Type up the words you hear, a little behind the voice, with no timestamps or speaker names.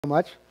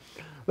Much.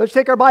 Let's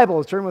take our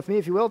Bibles, turn with me,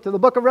 if you will, to the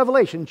book of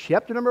Revelation,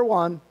 chapter number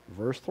 1,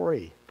 verse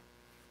 3.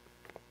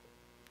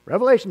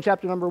 Revelation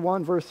chapter number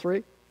 1, verse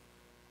 3.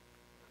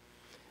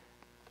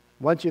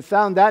 Once you've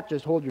found that,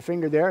 just hold your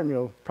finger there, and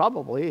you'll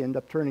probably end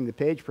up turning the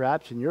page,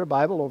 perhaps, in your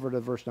Bible over to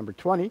verse number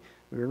 20.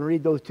 We're going to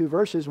read those two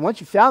verses.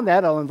 Once you've found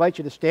that, I'll invite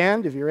you to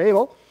stand, if you're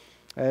able,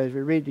 as we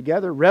read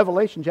together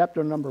Revelation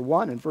chapter number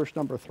 1 and verse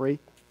number 3.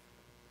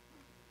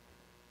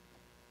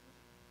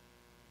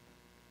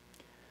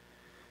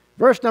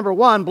 Verse number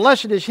 1,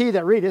 Blessed is he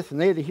that readeth,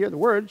 and they that hear the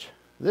words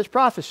of this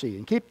prophecy,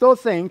 and keep those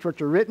things which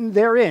are written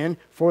therein,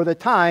 for the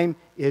time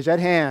is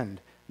at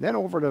hand. Then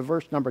over to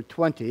verse number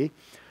 20,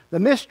 The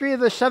mystery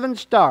of the 7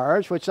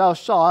 stars which thou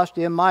sawest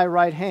in my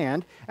right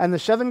hand, and the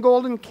 7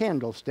 golden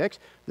candlesticks.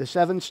 The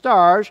 7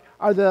 stars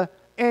are the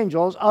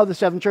angels of the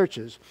 7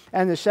 churches,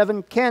 and the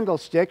 7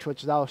 candlesticks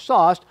which thou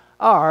sawest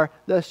are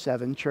the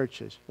 7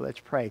 churches. Let's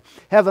pray.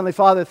 Heavenly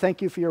Father,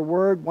 thank you for your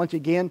word once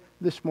again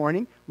this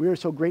morning. We are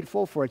so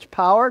grateful for its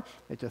power,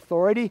 its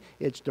authority,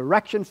 its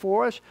direction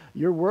for us.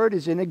 Your word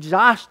is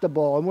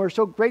inexhaustible, and we're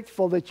so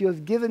grateful that you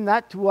have given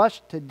that to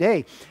us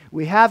today.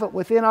 We have it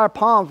within our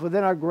palms,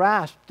 within our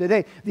grasp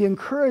today. The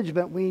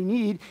encouragement we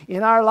need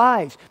in our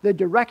lives, the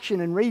direction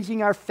in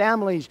raising our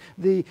families,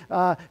 the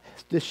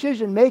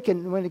decision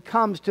making when it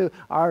comes to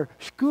our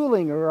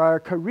schooling or our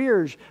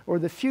careers or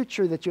the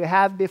future that you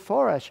have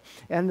before us,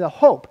 and the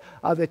hope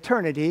of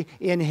eternity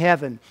in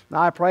heaven.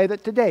 Now I pray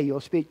that today you'll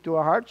speak to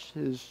our hearts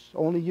as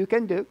only you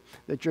can do,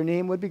 that your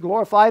name would be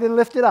glorified and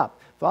lifted up.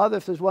 Father,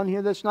 if there's one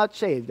here that's not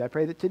saved, I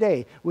pray that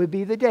today would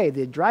be the day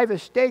they drive a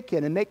stake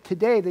in and make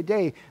today the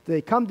day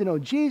they come to know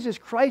Jesus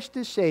Christ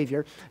as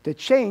Savior, to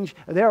change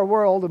their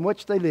world in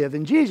which they live.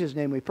 In Jesus'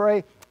 name we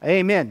pray,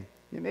 amen.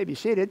 You may be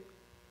seated.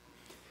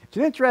 It's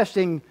an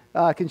interesting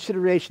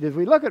consideration. As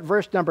we look at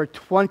verse number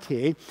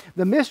 20,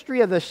 the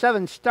mystery of the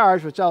 7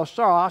 stars which thou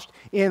sawest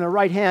in the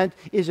right hand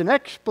is an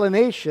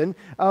explanation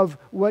of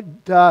what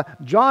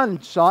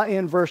John saw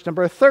in verse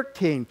number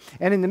 13.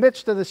 And in the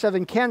midst of the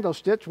 7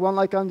 candlesticks, one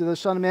like unto the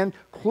Son of Man,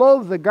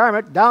 clothed the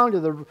garment down to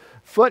the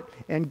foot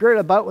and girt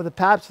about with the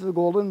paps of the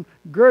golden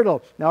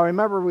girdle. Now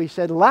remember, we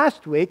said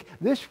last week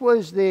this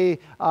was the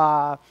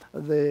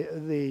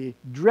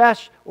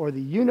dress or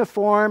the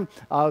uniform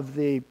of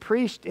the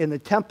priest in the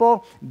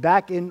temple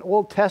back in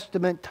Old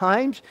Testament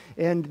times,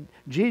 and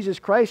Jesus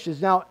Christ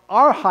is now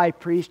our high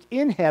priest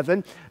in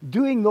heaven,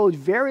 doing those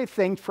very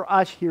things for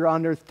us here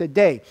on earth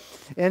today.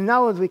 And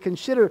now as we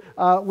consider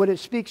what it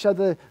speaks of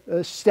the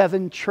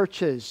 7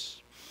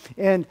 churches,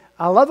 and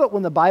I love it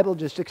when the Bible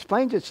just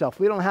explains itself.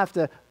 We don't have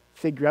to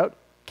figure out,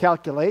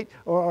 calculate,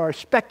 or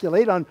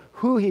speculate on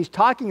who he's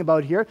talking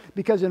about here,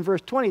 because in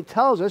verse 20 it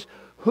tells us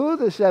who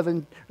the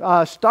 7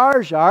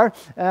 stars are,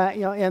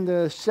 and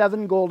the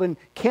 7 golden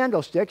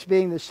candlesticks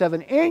being the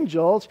 7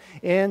 angels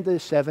and the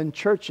 7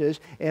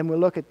 churches. And we'll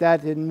look at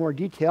that in more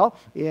detail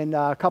in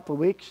a couple of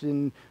weeks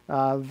in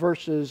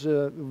verses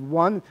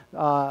 1,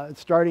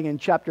 starting in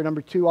chapter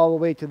number 2 all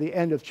the way to the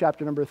end of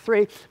chapter number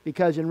 3,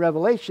 because in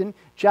Revelation,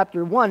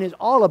 chapter 1 is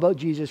all about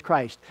Jesus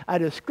Christ, a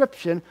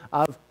description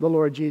of the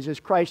Lord Jesus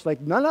Christ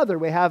like none other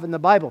we have in the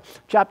Bible.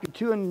 Chapter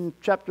 2 and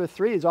chapter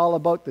 3 is all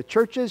about the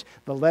churches,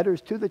 the letters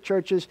to the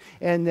churches,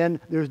 and then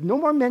there's no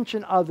more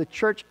mention of the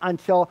church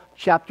until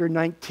chapter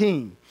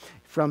 19.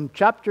 From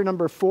chapter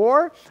number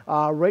 4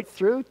 right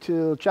through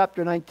to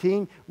chapter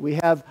 19, we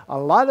have a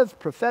lot of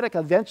prophetic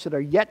events that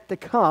are yet to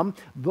come,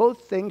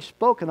 both things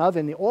spoken of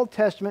in the Old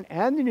Testament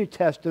and the New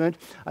Testament,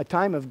 a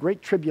time of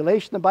great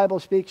tribulation the Bible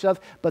speaks of,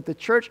 but the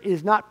church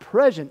is not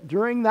present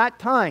during that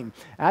time.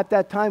 At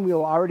that time, we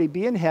will already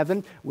be in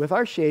heaven with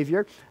our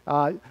Savior.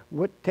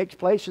 What takes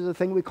place is a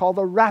thing we call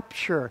the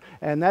rapture,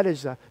 and that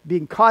is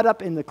being caught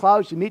up in the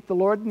clouds to meet the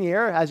Lord in the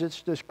air, as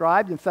it's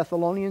described in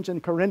Thessalonians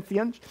and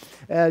Corinthians,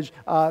 as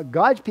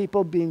God's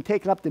people being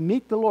taken up to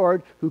meet the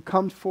Lord who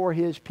comes for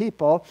his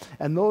people,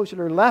 and those that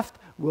are left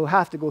will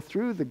have to go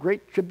through the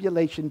great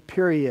tribulation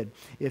period.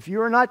 If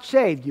you are not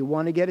saved, you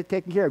want to get it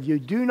taken care of. You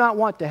do not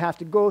want to have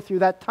to go through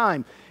that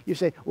time. You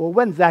say, well,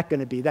 when's that going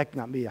to be? That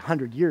cannot be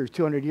 100 years,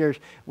 200 years.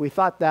 We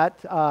thought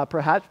that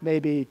perhaps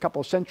maybe a couple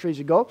of centuries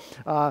ago.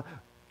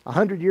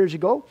 100 years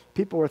ago,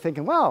 people were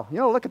thinking, well,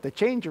 look at the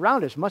change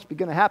around us. Must be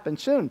going to happen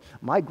soon.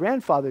 My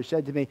grandfather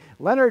said to me,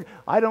 Leonard,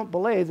 I don't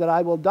believe that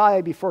I will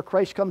die before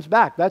Christ comes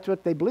back. That's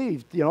what they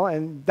believed,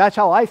 and that's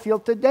how I feel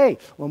today.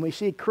 When we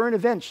see current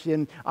events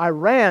in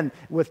Iran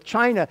with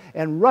China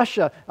and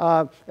Russia,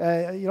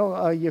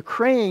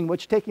 Ukraine,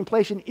 what's taking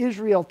place in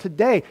Israel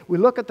today, we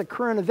look at the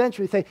current events,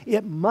 we say,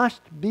 it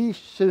must be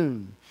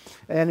soon.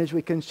 And as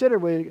we consider,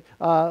 we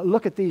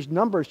look at these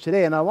numbers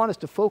today, and I want us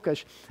to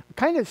focus,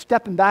 kind of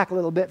stepping back a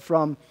little bit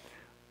from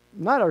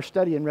not our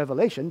study in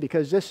Revelation,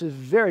 because this is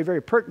very,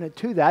 very pertinent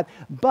to that,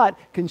 but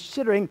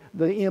considering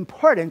the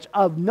importance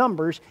of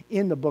numbers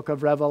in the book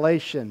of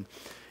Revelation.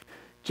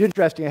 It's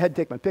interesting, I had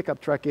to take my pickup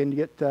truck in to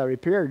get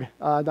repaired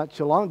not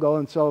so long ago,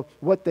 and so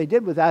what they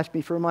did was ask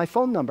me for my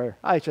phone number.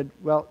 I said,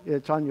 well,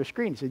 it's on your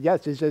screen. He said,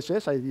 yes, is this? I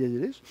said,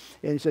 it is.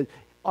 And he said,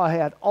 I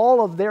had all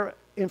of their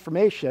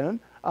information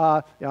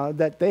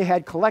that they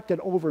had collected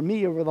over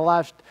me over the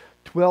last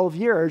 12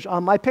 years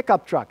on my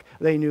pickup truck.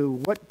 They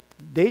knew what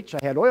dates I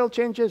had oil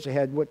changes, they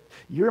had what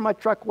year my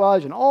truck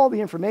was, and all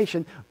the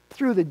information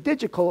through the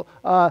digital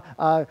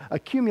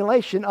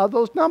accumulation of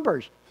those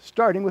numbers,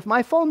 starting with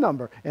my phone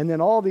number, and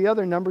then all the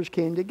other numbers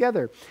came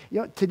together.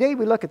 Today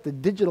we look at the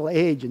digital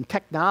age and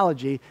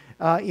technology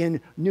in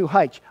new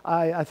heights.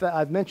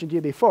 I've mentioned to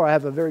you before, I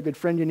have a very good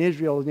friend in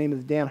Israel. His name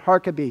is Dan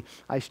Harkaby.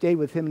 I stayed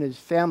with him and his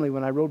family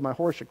when I rode my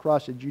horse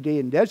across the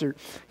Judean desert.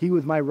 He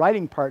was my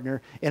riding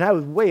partner, and I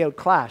was way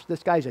outclassed.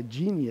 This guy's a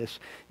genius,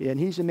 and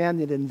he's the man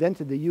that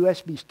invented the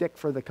USB stick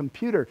for the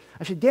computer.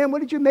 I said, Dan, what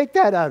did you make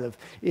that out of?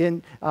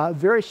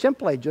 Very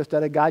simply, just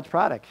out of God's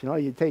products.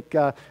 You take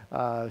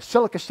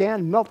silica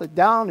sand, melt it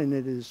down, and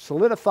it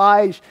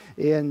solidifies,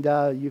 and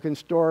you can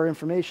store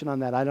information on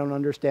that. I don't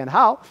understand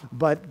how,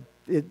 but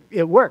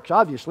it works,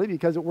 obviously,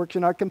 because it works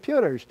in our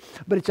computers.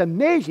 But it's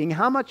amazing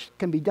how much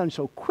can be done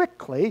so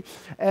quickly,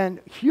 and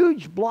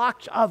huge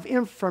blocks of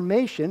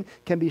information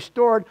can be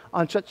stored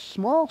on such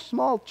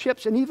small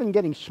chips, and even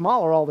getting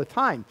smaller all the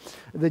time.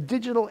 The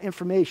digital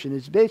information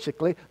is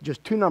basically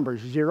just two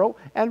numbers, 0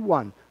 and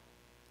 1,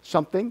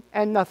 something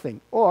and nothing.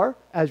 Or,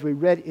 as we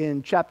read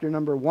in chapter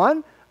number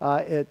 1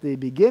 at the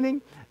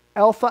beginning,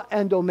 Alpha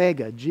and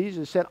Omega.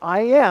 Jesus said, I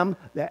am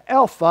the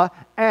Alpha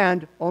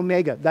and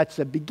Omega. That's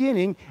the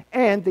beginning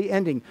and the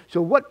ending.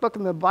 So what book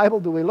in the Bible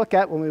do we look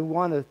at when we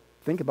want to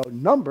think about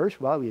numbers?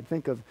 Well, we'd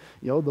think of,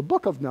 the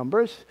book of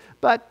Numbers,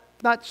 but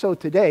not so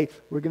today.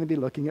 We're going to be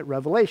looking at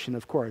Revelation,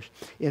 of course.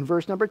 In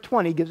verse number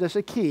 20 gives us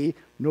a key.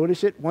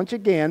 Notice it once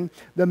again.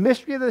 The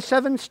mystery of the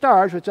 7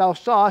 stars which thou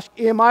sawest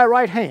in my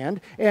right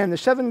hand, and the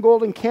 7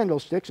 golden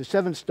candlesticks. The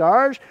 7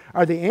 stars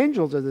are the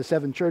angels of the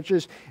 7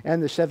 churches,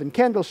 and the 7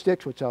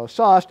 candlesticks which thou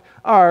sawest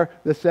are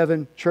the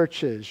 7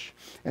 churches.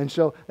 And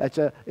so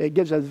it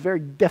gives us very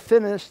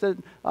definite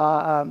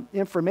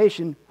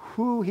information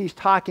who he's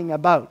talking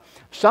about.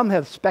 Some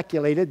have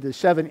speculated the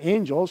 7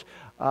 angels.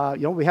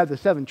 We have the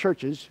 7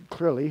 churches,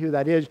 clearly, who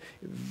that is.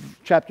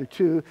 Chapter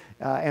 2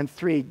 and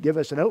 3 give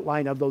us an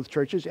outline of those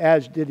churches,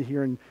 as did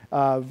here in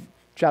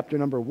chapter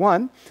number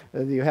 1.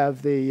 You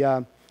have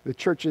the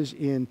churches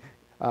in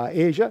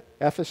Asia,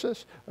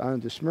 Ephesus,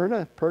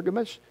 Smyrna,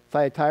 Pergamos,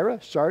 Thyatira,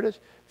 Sardis,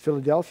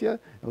 Philadelphia,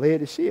 and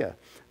Laodicea.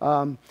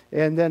 And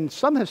then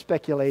some have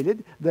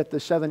speculated that the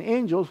 7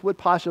 angels would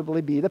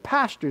possibly be the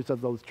pastors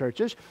of those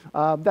churches.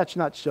 That's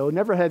not so.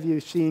 Never have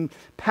you seen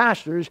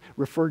pastors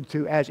referred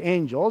to as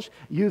angels.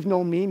 You've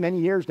known me many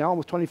years now,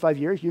 almost 25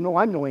 years. You know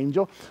I'm no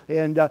angel.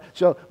 And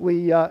so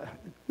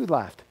who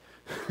laughed?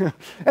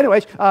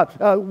 Anyways,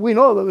 we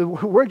know that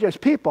we're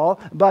just people,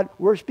 but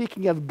we're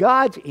speaking of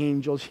God's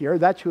angels here.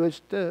 That's who it's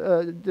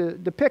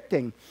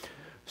depicting.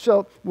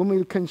 So when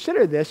we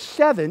consider this,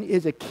 7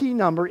 is a key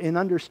number in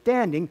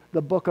understanding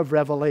the book of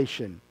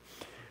Revelation.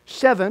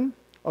 7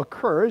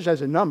 occurs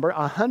as a number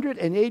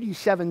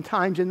 187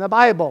 times in the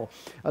Bible.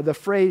 The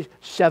phrase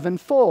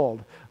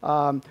sevenfold.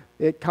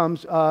 It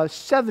comes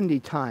 70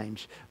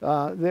 times.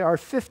 There are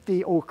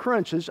 50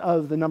 occurrences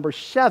of the number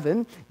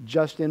 7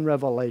 just in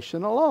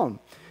Revelation alone.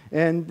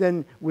 And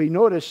then we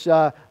notice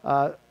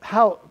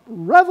how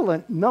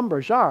relevant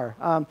numbers are.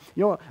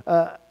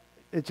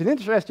 It's an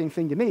interesting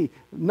thing to me.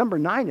 Number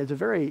 9 is a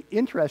very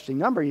interesting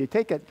number. You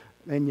take it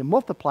and you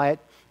multiply it,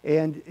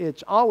 and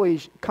it's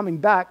always coming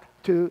back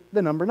to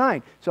the number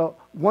 9. So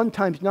 1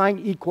 times 9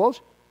 equals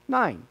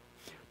 9.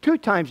 2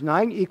 times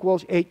 9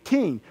 equals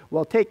 18.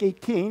 Well, take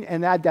 18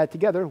 and add that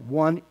together.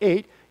 1,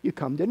 8, you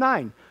come to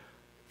 9.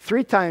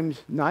 3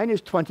 times 9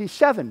 is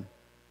 27.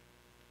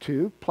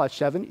 2 plus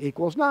 7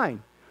 equals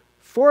 9.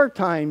 4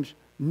 times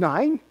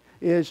 9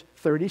 is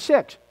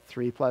 36.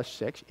 3 plus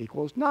 6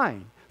 equals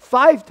 9.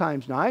 5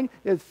 times 9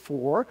 is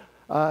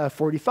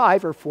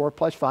 45, or 4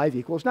 plus 5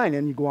 equals 9.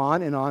 And you go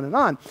on and on and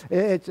on.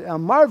 It's a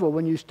marvel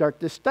when you start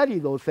to study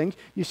those things.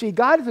 You see,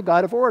 God is a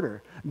God of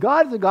order.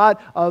 God is a God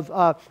of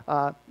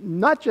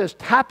not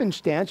just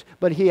happenstance,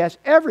 but he has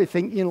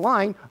everything in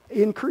line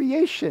in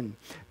creation.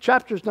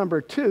 Chapters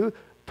number 2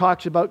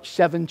 talks about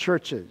 7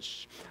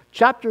 churches.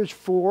 Chapters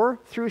 4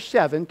 through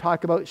 7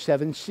 talk about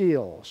 7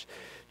 seals.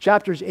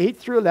 Chapters 8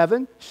 through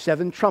 11,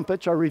 7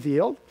 trumpets are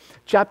revealed.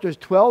 Chapters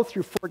 12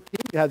 through 14,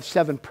 you have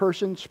 7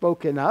 persons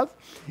spoken of.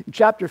 In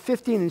chapter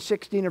 15 and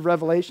 16 of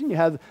Revelation, you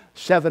have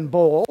 7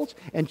 bowls.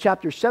 And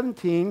chapter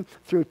 17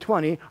 through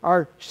 20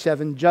 are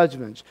 7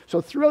 judgments.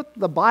 So throughout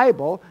the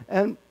Bible,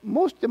 and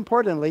most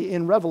importantly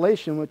in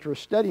Revelation, which we're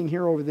studying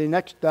here over the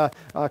next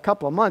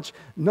couple of months,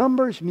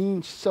 numbers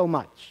mean so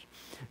much.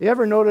 You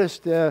ever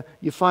noticed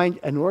you find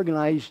an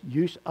organized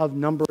use of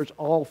numbers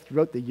all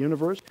throughout the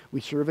universe? We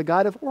serve a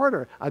God of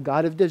order, a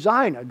God of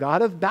design, a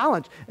God of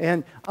balance,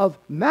 and of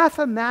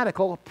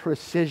mathematical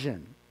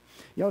precision.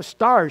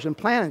 Stars and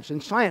planets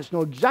and science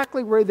know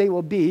exactly where they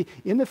will be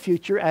in the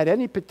future at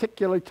any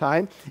particular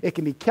time. It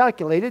can be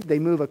calculated. They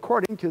move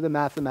according to the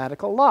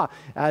mathematical law.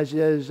 As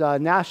is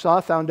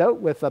NASA found out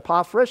with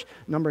Apophis,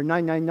 number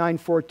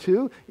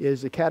 99942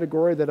 is the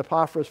category that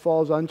Apophis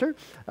falls under.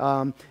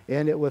 And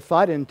it was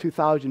thought in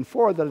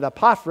 2004 that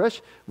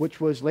Apophis, which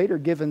was later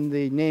given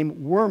the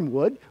name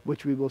wormwood,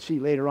 which we will see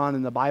later on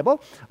in the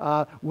Bible,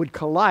 would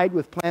collide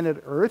with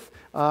planet Earth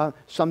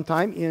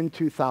sometime in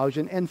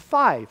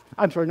 2005.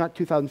 I'm sorry, not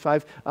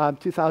 2005,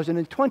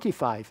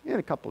 2025, in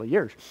a couple of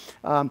years.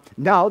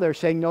 Now they're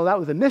saying, no, that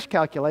was a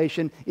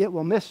miscalculation. It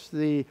will miss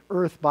the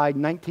Earth by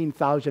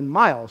 19,000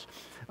 miles.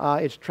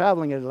 It's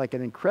traveling at like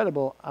an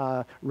incredible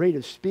rate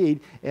of speed,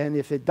 and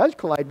if it does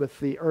collide with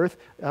the Earth,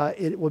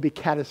 it will be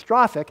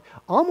catastrophic,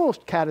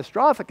 almost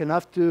catastrophic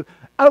enough to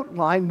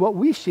outline what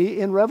we see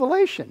in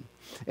Revelation.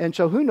 And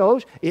so who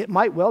knows, it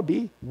might well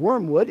be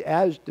wormwood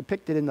as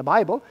depicted in the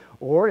Bible,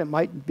 or it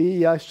might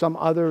be some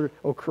other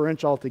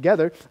occurrence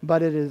altogether,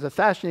 but it is a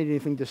fascinating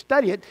thing to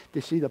study it,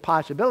 to see the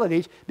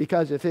possibilities,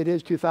 because if it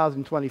is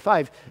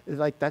 2025, it's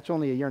like that's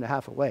only a year and a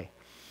half away.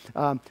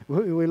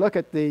 We look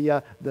at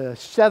the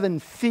 7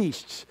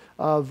 feasts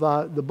of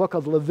the book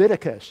of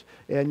Leviticus,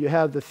 and you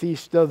have the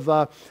feast of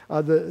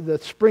the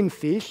spring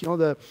feast,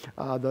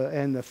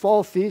 and the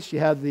fall feast. You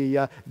have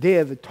the Day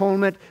of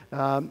Atonement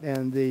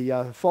and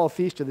the fall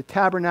feast of the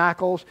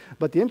Tabernacles.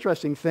 But the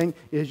interesting thing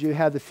is you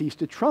have the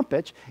Feast of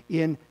Trumpets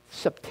in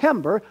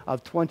September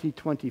of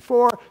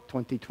 2024,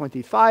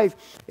 2025,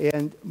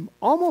 and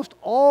almost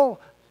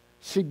all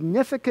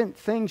significant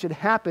things that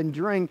happen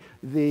during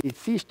the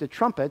Feast of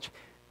Trumpets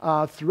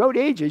throughout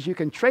ages, you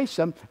can trace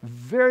them.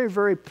 Very,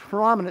 very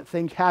prominent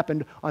things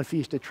happened on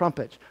Feast of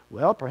Trumpets.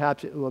 Well,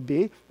 perhaps it will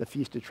be the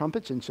Feast of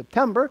Trumpets in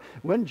September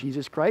when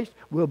Jesus Christ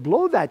will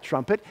blow that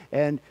trumpet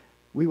and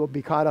we will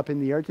be caught up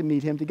in the air to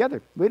meet him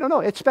together. We don't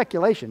know. It's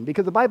speculation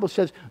because the Bible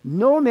says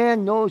no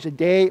man knows the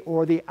day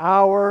or the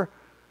hour,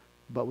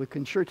 but we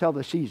can sure tell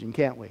the season,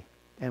 can't we?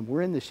 And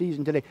we're in the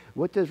season today.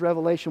 What does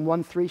Revelation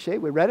 1:3 say?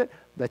 We read it.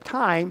 The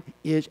time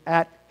is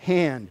at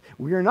hand.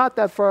 We are not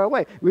that far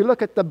away. We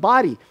look at the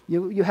body.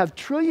 You have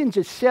trillions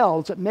of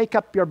cells that make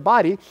up your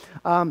body,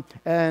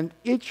 and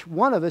each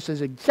one of us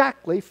is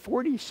exactly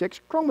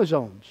 46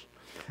 chromosomes.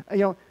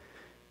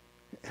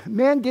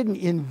 Man didn't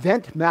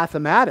invent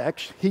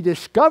mathematics. He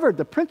discovered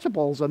the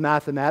principles of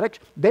mathematics.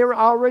 They were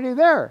already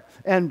there,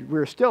 and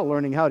we're still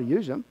learning how to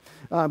use them.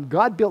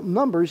 God built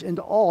numbers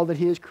into all that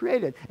he has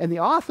created. And the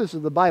authors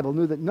of the Bible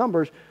knew that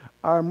numbers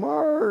are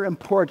more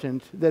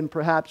important than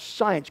perhaps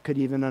science could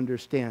even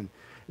understand.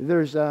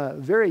 There's a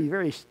very,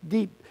 very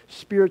deep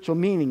spiritual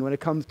meaning when it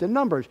comes to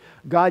numbers.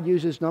 God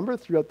uses numbers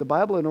throughout the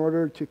Bible in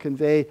order to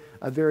convey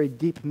a very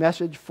deep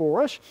message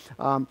for us.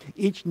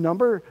 Each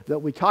number that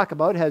we talk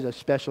about has a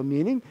special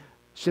meaning,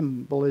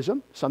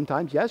 symbolism,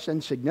 sometimes, yes,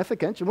 and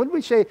significance. And when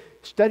we say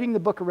studying the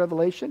book of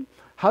Revelation,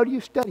 how do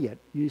you study it?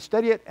 Do you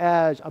study it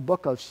as a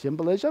book of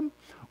symbolism,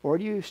 or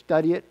do you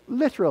study it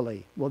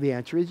literally? Well, the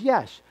answer is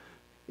yes.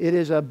 It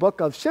is a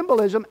book of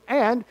symbolism,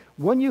 and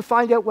when you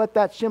find out what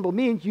that symbol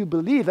means, you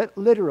believe it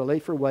literally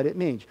for what it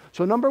means.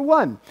 So number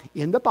one,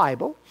 in the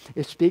Bible,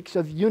 it speaks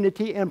of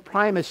unity and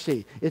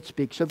primacy. It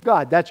speaks of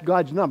God. That's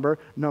God's number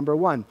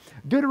one.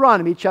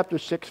 Deuteronomy chapter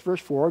 6,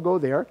 verse 4, go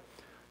there.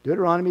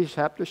 Deuteronomy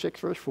chapter 6,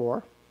 verse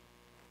 4.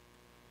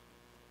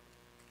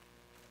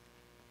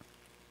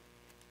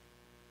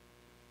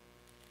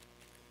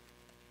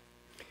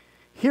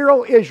 Hear,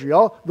 O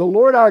Israel, the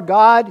Lord our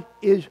God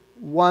is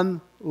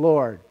one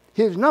Lord.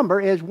 His number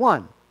is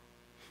 1.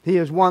 He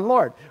is one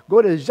Lord.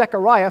 Go to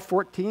Zechariah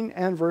 14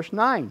 and verse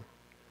 9.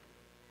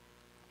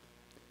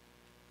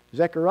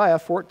 Zechariah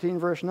 14,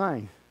 verse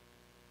 9.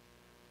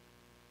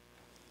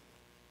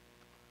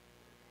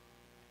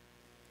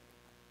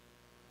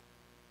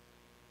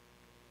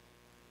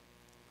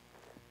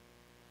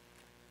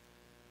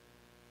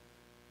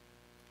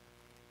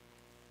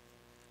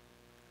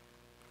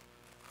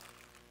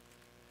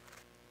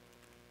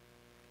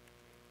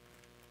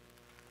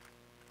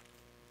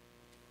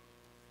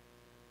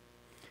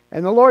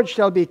 And the Lord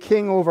shall be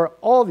king over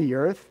all the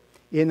earth.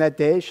 In that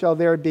day shall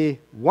there be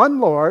one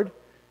Lord,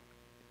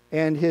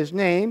 and his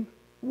name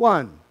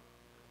one.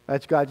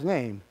 That's God's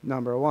name,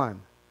 number 1.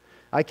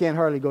 I can't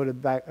hardly go to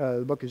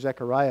the book of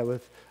Zechariah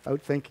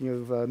without thinking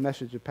of a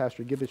message that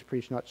Pastor Gibbous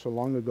preached not so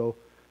long ago.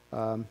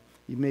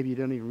 Maybe you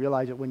didn't even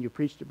realize it when you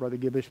preached it, Brother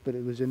Gibbous, but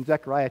it was in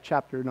Zechariah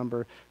chapter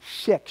number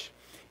 6.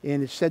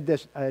 And it said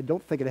this, I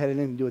don't think it had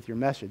anything to do with your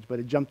message, but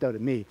it jumped out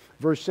at me.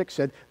 Verse 6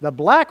 said, the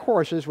black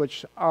horses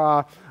which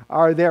are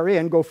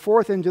therein go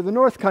forth into the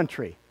north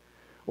country.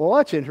 Well,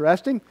 that's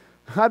interesting.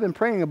 I've been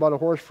praying about a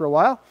horse for a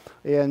while,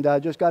 and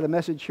just got a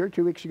message here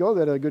 2 weeks ago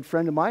that a good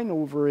friend of mine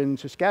over in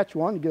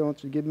Saskatchewan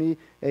wants to give me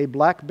a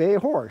black bay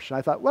horse. And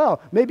I thought,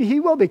 well, maybe he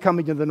will be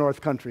coming to the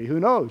north country. Who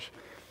knows?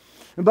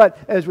 But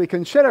as we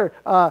consider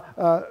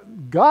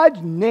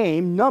God's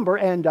name, number,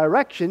 and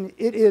direction,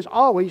 it is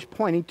always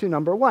pointing to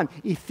number one.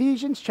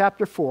 Ephesians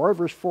chapter 4,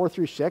 verse 4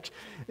 through 6,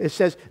 it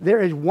says, "There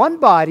is one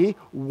body,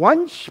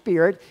 one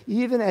Spirit,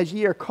 even as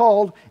ye are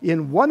called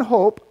in one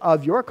hope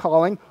of your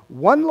calling,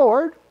 one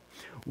Lord,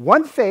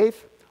 one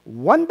faith,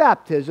 one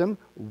baptism,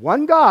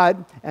 one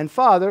God and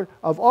Father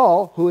of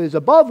all, who is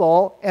above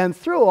all, and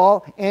through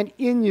all, and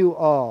in you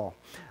all."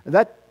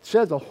 That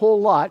says a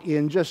whole lot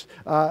in just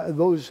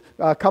those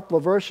couple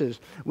of verses.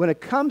 When it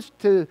comes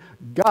to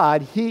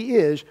God, He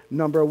is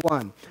number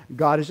one.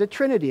 God is a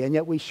Trinity, and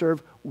yet we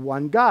serve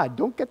one God.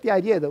 Don't get the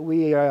idea that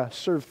we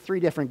serve three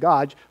different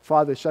gods,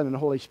 Father, Son, and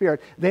Holy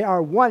Spirit. They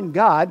are one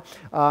God.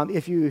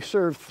 If you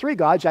serve three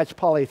gods, that's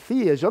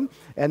polytheism,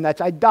 and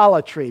that's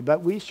idolatry.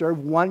 But we serve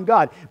one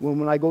God.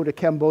 When I go to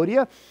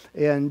Cambodia,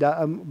 and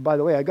by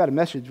the way, I got a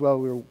message while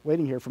we were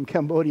waiting here from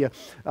Cambodia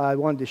I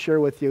wanted to share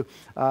with you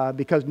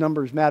because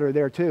numbers matter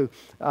there too.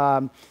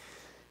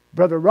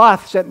 Brother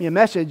Roth sent me a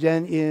message,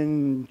 and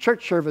in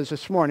church service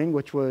this morning,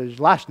 which was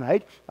last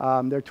night,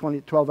 they're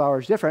 12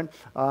 hours different,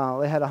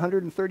 they had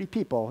 130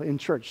 people in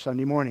church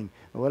Sunday morning.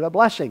 What a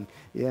blessing.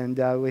 And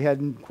we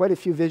had quite a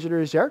few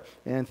visitors there,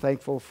 and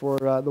thankful for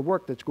the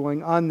work that's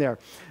going on there.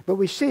 But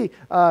we see,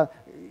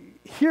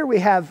 here we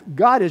have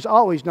God is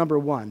always number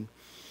one.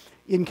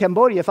 In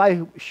Cambodia, if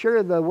I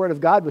share the Word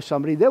of God with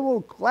somebody, they will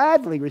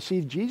gladly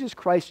receive Jesus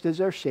Christ as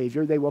their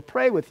Savior. They will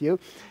pray with you.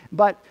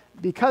 But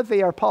because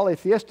they are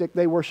polytheistic,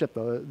 they worship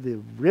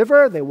the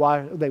river, they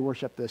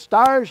worship the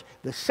stars,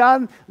 the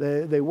sun,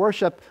 they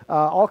worship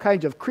all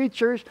kinds of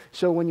creatures.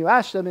 So when you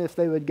ask them if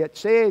they would get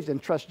saved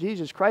and trust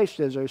Jesus Christ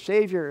as their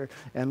Savior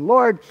and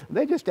Lord,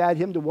 they just add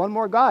Him to one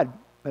more God.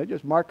 They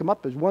just mark them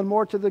up as one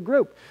more to the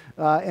group.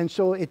 And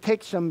so it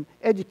takes some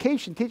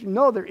education, teaching.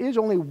 No, there is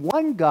only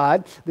one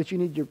God that you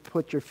need to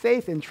put your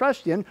faith and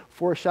trust in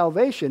for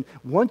salvation.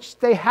 Once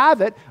they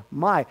have it,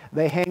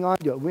 they hang on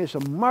to it. We have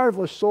some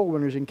marvelous soul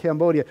winners in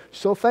Cambodia.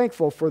 So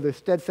thankful for the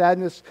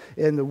steadfastness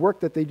and the work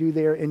that they do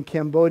there in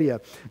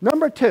Cambodia.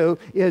 Number two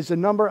is the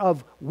number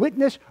of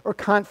witness or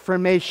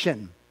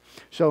confirmation.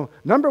 So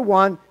number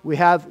one, we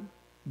have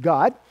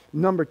God.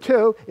 Number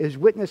two is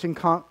witness and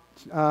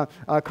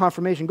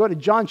confirmation. Go to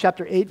John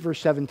chapter 8, verse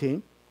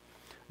 17.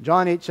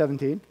 John 8,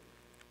 17.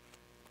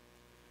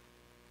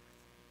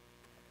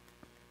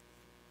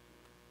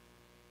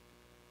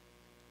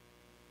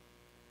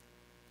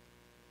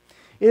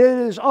 It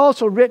is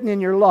also written in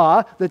your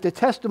law that the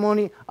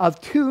testimony of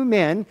two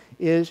men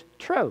is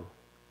true.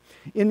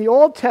 In the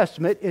Old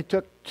Testament, it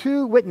took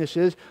two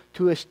witnesses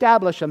to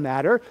establish a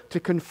matter,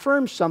 to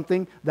confirm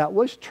something that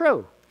was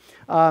true.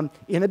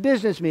 In a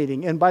business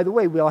meeting, and by the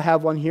way, we'll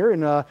have one here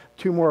in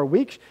 2 more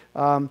weeks.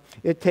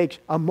 It takes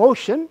a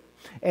motion,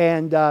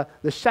 and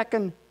the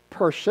second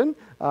person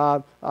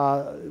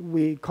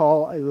we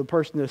call the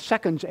person that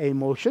seconds a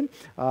motion.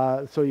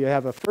 So you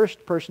have a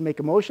first person make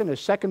a motion, a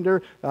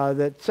seconder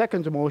that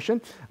seconds a motion.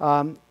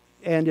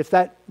 And if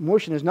that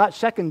motion is not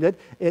seconded,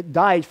 it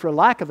dies for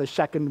lack of a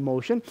second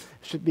motion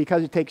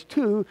because it takes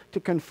two to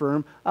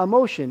confirm a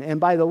motion.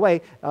 And by the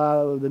way,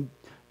 the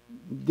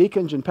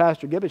deacons and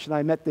Pastor Gibbish and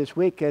I met this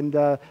week, and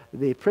the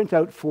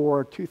printout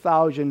for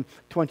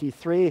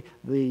 2023,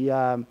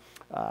 the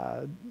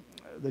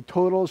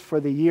totals for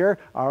the year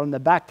are on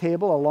the back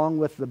table along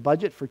with the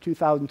budget for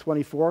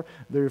 2024.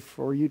 They're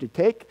for you to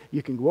take.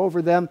 You can go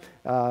over them,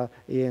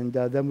 and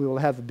then we will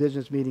have a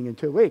business meeting in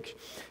 2 weeks.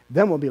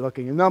 Then we'll be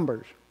looking at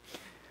numbers.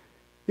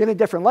 In a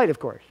different light, of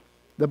course.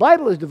 The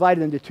Bible is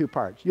divided into 2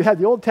 parts. You have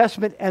the Old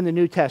Testament and the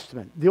New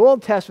Testament. The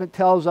Old Testament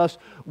tells us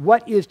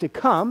what is to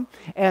come,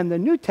 and the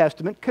New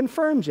Testament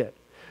confirms it.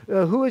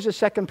 Who is the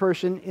second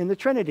person in the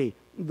Trinity?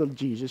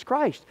 Jesus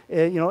Christ.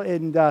 We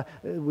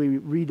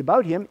read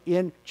about Him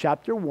in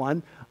chapter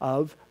 1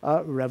 of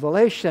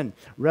Revelation.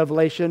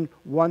 Revelation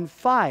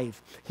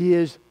 1:5. He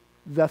is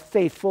the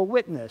faithful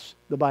witness,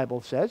 the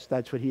Bible says.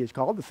 That's what He is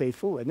called, the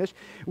faithful witness.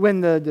 When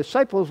the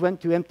disciples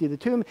went to empty the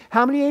tomb,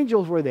 how many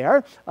angels were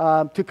there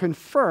to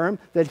confirm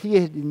that He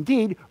had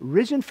indeed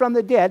risen from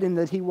the dead and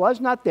that He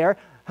was not there?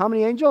 How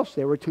many angels?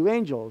 There were 2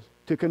 angels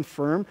to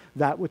confirm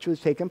that which was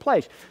taking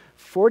place.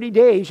 40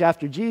 days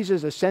after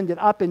Jesus ascended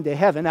up into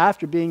heaven,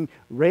 after being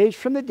raised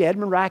from the dead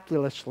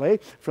miraculously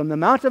from the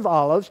Mount of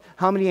Olives,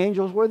 how many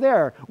angels were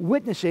there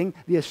witnessing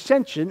the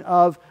ascension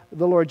of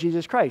the Lord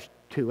Jesus Christ?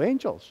 2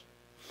 angels.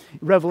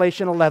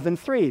 Revelation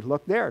 11:3,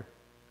 look there.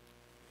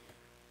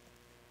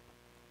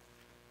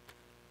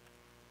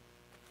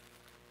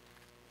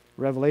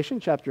 Revelation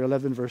chapter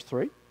 11, verse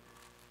 3.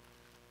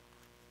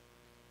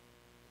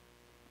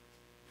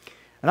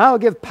 And I will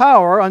give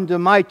power unto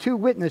my 2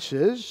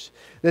 witnesses,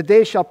 that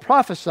they shall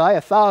prophesy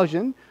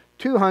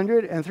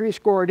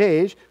 1,260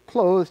 days,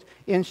 clothed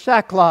in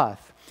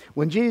sackcloth.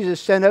 When Jesus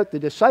sent out the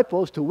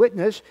disciples to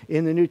witness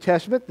in the New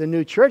Testament, the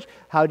new church,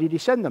 how did he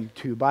send them?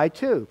 2 by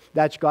 2.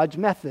 That's God's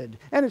method.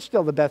 And it's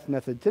still the best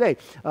method today.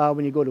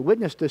 When you go to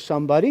witness to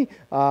somebody,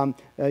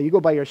 you go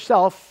by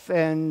yourself,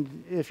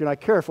 and if you're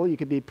not careful, you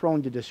could be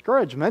prone to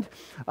discouragement.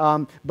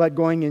 But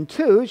going in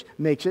twos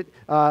makes it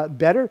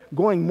better.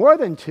 Going more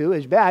than 2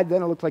 is bad.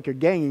 Then it looks like you're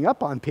ganging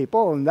up on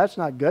people, and that's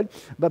not good.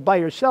 But by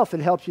yourself, it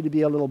helps you to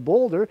be a little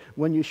bolder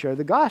when you share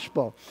the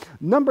gospel.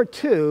 Number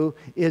 2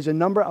 is a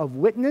number of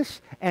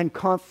witness and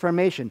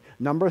confirmation.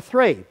 Number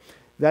 3,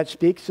 that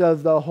speaks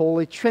of the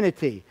Holy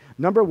Trinity.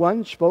 Number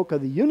 1 spoke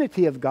of the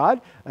unity of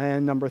God,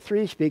 and number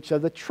 3 speaks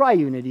of the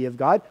triunity of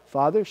God,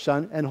 Father,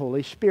 Son, and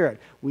Holy Spirit.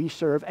 We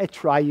serve a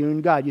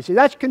triune God. You see,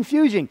 that's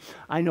confusing.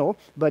 I know,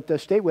 but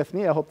stay with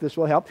me. I hope this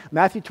will help.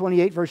 Matthew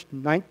 28, verse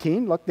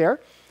 19. Look there.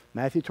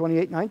 Matthew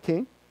 28,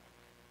 19.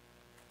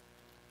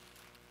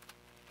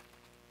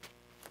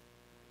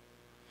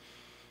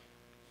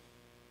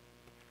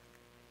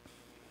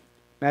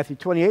 Matthew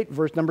 28,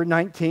 verse number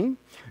 19.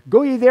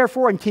 Go ye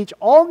therefore and teach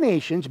all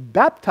nations,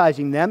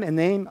 baptizing them in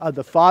the name of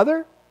the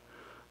Father,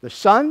 the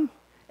Son,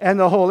 and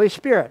the Holy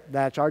Spirit.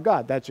 That's our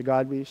God. That's the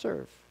God we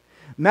serve.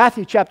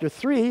 Matthew chapter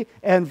 3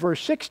 and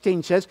verse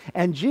 16 says,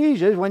 and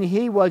Jesus, when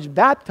he was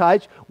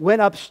baptized,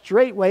 went up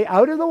straightway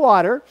out of the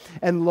water,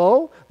 and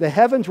lo, the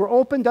heavens were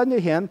opened unto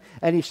him,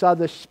 and he saw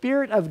the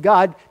Spirit of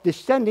God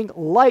descending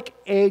like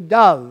a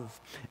dove,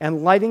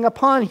 and lighting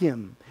upon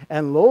him.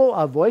 And lo,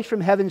 a voice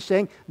from heaven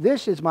saying,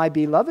 this is my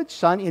beloved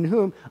Son, in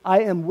whom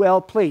I am well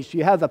pleased. So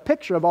you have a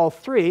picture of all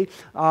three,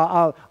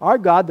 our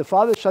God, the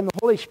Father, Son, the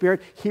Holy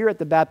Spirit, here at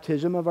the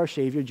baptism of our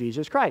Savior,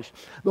 Jesus Christ.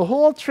 The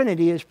whole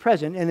Trinity is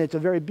present, and it's a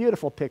very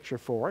beautiful picture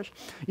for us.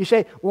 You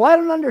say, well, I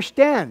don't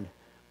understand.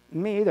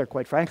 Me either,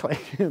 quite frankly.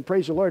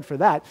 Praise the Lord for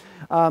that.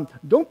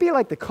 Don't be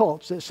like the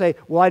cults that say,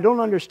 well, I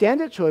don't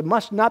understand it, so it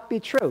must not be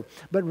true.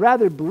 But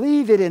rather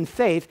believe it in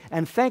faith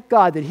and thank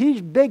God that He's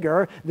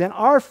bigger than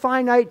our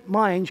finite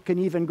minds can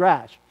even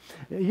grasp.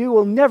 You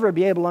will never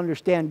be able to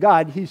understand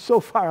God. He's so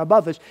far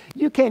above us.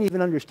 You can't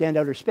even understand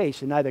outer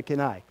space, and neither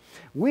can I.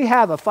 We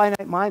have a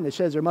finite mind that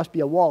says there must be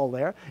a wall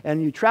there,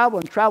 and you travel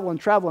and travel and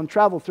travel and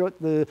travel throughout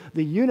the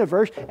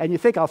universe, and you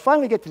think, I'll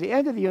finally get to the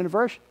end of the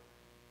universe,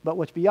 but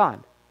what's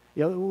beyond?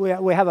 You know,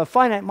 we have a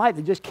finite mind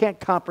that just can't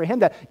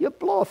comprehend that. You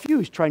blow a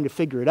fuse trying to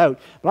figure it out.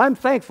 But I'm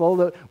thankful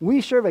that we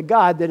serve a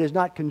God that is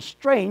not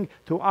constrained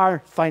to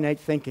our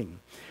finite thinking.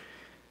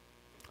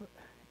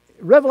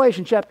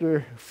 Revelation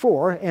chapter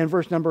 4 and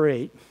verse number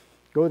 8.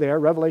 Go there,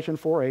 Revelation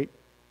 4:8.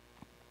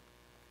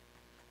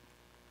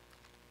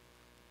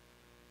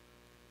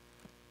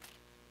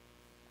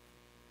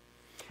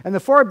 And the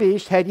 4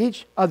 beasts had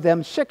each of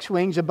them 6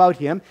 wings about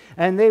him,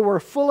 and they were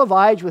full of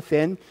eyes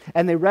within,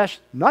 and they rest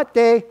not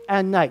day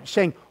and night,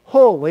 saying,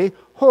 Holy,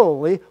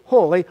 holy,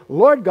 holy,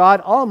 Lord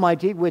God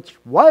Almighty, which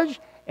was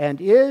and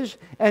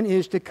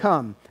is to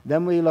come.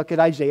 Then we look at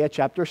Isaiah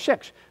chapter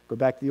 6. Go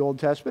back to the Old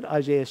Testament,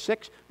 Isaiah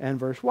 6 and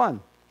verse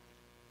 1.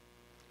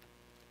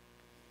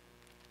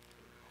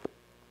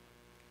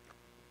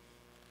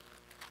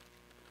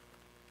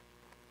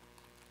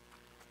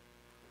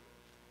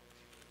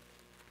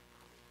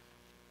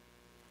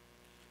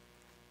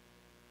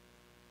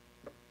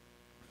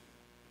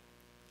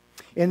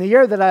 In the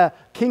year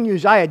that King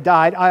Uzziah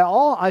died,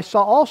 I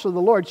saw also the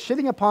Lord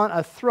sitting upon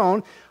a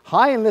throne,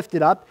 high and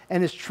lifted up,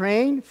 and his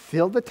train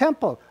filled the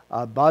temple.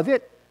 Above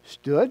it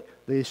stood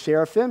the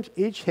seraphims.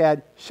 Each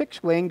had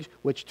 6 wings,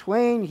 which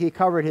twain he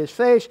covered his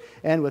face,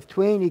 and with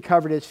twain he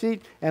covered his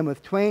feet, and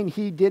with twain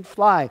he did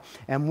fly.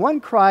 And one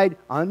cried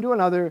unto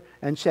another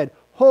and said,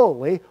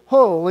 Holy,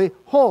 holy,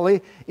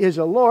 holy is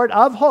the Lord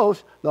of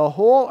hosts. The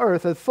whole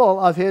earth is full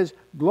of his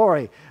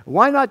glory.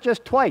 Why not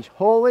just twice?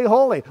 Holy,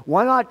 holy.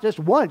 Why not just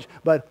once?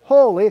 But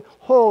holy,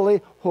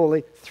 holy,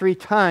 holy 3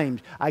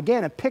 times.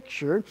 Again, a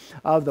picture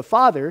of the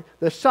Father,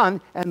 the Son,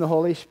 and the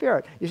Holy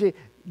Spirit. You see,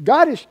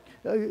 God has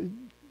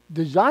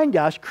designed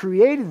us,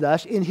 created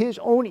us in His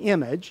own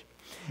image,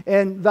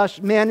 and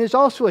thus man is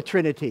also a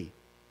Trinity.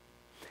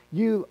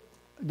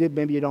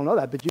 Maybe you don't know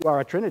that, but you are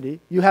a Trinity.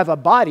 You have a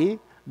body.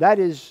 That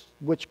is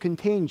which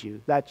contains you.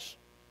 That's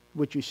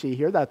what you see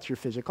here. That's your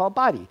physical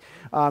body.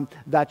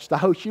 That's the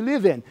house you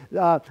live in.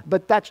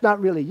 But that's not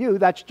really you.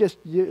 That's just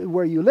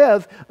where you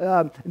live.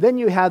 Then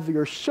you have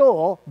your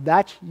soul.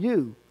 That's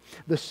you.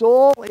 The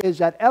soul is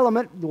that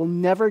element that will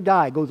never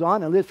die, goes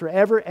on and lives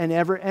forever and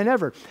ever and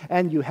ever.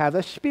 And you have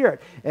a spirit.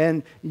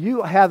 And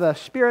you have a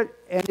spirit,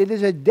 and it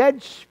is a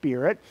dead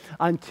spirit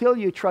until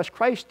you trust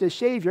Christ as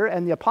Savior.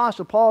 And the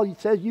Apostle Paul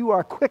says you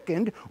are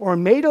quickened or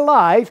made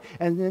alive,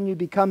 and then you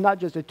become not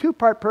just a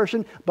 2-part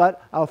person,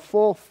 but a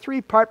full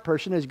 3-part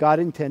person as God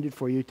intended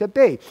for you to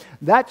be.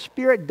 That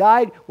spirit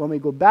died when we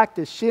go back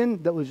to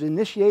sin that was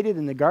initiated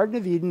in the Garden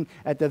of Eden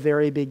at the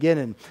very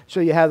beginning. So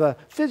you have a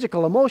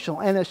physical,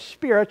 emotional, and a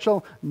spiritual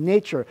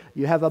nature.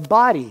 You have a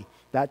body.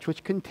 that's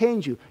which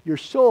contains you. Your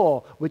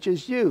soul, which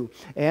is you.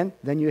 And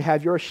then you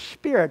have your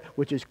spirit,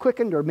 which is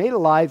quickened or made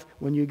alive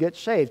when you get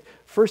saved.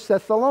 1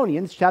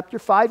 Thessalonians chapter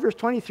 5, verse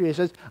 23, it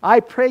says, I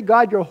pray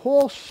God your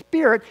whole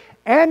spirit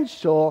and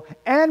soul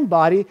and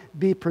body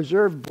be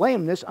preserved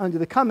blameless unto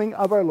the coming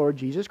of our Lord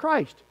Jesus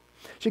Christ.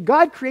 So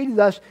God created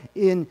us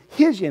in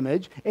His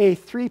image, a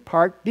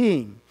three-part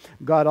being.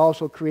 God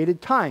also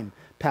created time,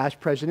 past,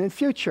 present, and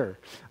future.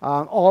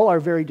 All are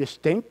very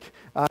distinct,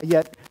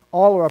 yet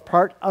all are a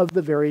part of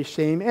the very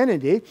same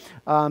entity.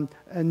 And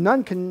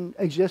none can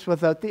exist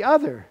without the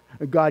other.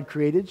 God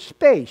created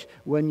space.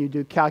 When you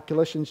do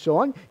calculus and so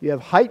on, you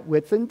have height,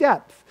 width, and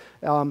depth.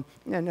 And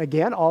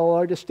again, all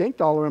are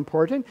distinct, all are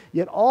important,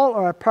 yet all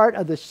are a part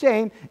of the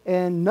same,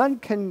 and none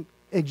can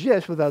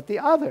exist without the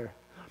other.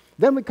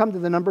 Then we come to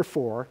the number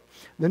 4,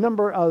 the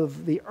number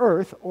of the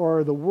earth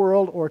or the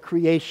world or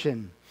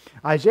creation.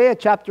 Isaiah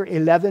chapter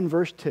 11,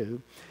 verse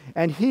 2,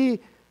 and he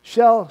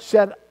shall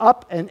set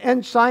up an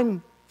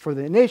ensign for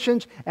the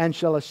nations, and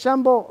shall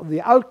assemble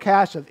the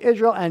outcasts of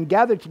Israel, and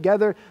gather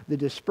together the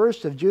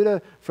dispersed of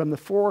Judah from the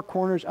four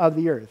corners of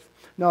the earth.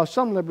 Now,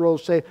 some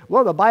liberals say,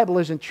 well, the Bible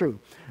isn't true.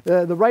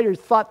 The writers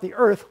thought the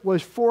earth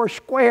was four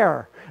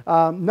square,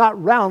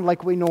 not round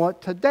like we know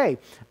it today.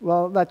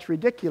 Well, that's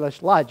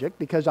ridiculous logic,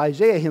 because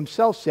Isaiah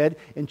himself said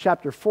in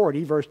chapter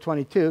 40, verse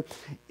 22,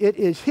 it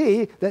is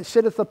he that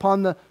sitteth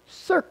upon the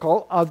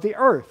circle of the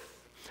earth.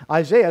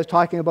 Isaiah is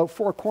talking about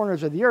four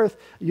corners of the earth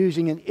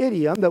using an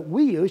idiom that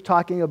we use,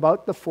 talking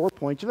about the 4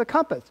 points of the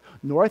compass,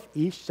 north,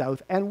 east,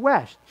 south, and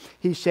west.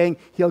 He's saying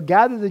he'll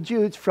gather the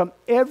Jews from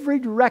every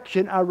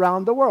direction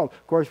around the world.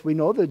 Of course, we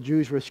know the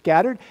Jews were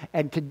scattered,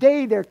 and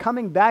today they're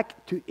coming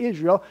back to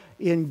Israel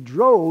in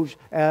droves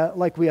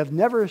like we have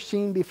never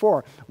seen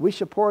before. We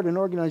support an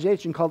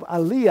organization called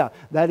Orillia,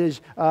 that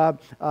is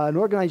an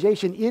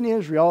organization in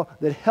Israel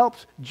that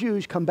helps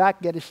Jews come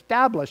back, get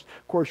established.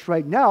 Of course,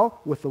 right now,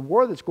 with the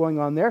war that's going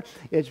on there,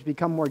 it's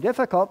become more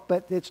difficult,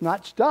 but it's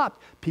not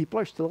stopped. People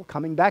are still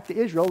coming back to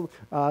Israel,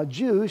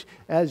 Jews,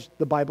 as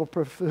the Bible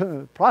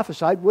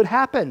prophesied would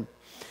happen.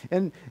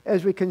 And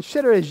as we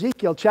consider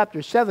Ezekiel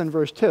chapter 7,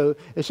 verse 2,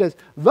 it says,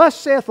 thus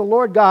saith the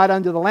Lord God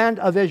unto the land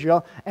of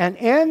Israel,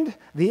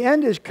 the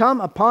end is come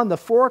upon the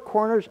four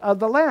corners of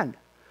the land.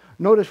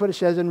 Notice what it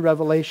says in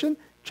Revelation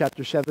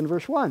chapter 7,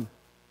 verse 1.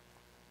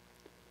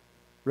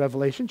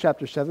 Revelation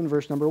chapter 7,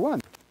 verse number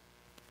 1.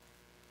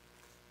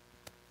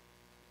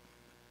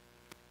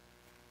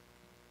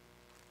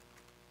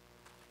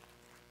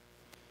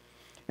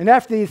 And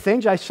after these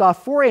things I saw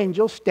four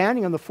angels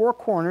standing on the four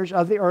corners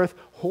of the earth,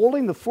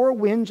 holding the four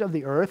winds of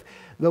the earth,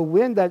 the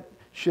wind that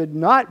should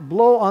not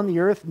blow on the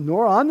earth,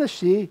 nor on the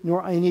sea,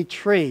 nor any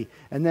tree.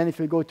 And then if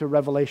we go to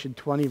Revelation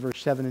 20,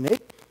 verse 7 and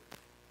 8.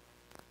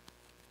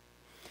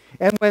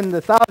 And when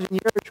the 1,000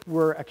 years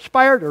were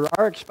expired, or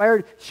are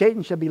expired,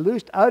 Satan shall be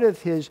loosed out of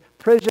his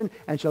prison,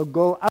 and shall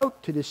go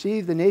out to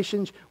deceive the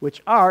nations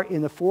which are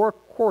in the four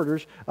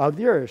quarters of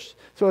the earth.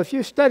 So if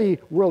you study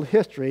world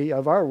history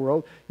of our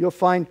world, you'll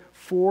find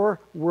 4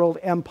 world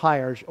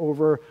empires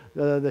over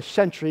the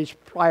centuries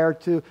prior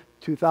to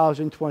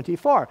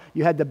 2024.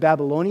 You had the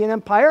Babylonian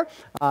Empire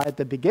at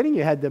the beginning.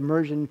 You had the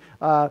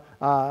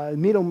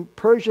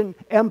Medo-Persian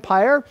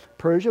Empire,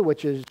 Persia,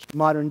 which is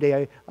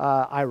modern-day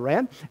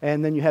Iran.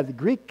 And then you have the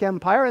Greek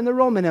Empire and the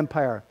Roman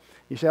Empire.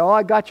 You say, oh,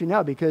 I got you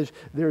now, because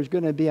there's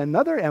going to be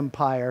another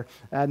empire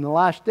in the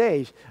last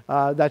days.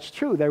 That's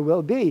true, there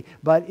will be,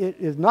 but it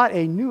is not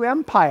a new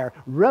empire.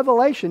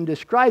 Revelation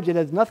describes it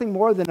as nothing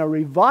more than a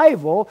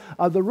revival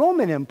of the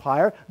Roman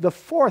Empire, the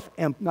fourth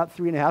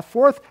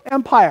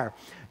empire.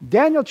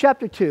 Daniel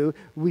chapter 2,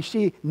 we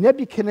see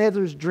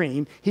Nebuchadnezzar's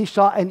dream. He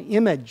saw an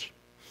image.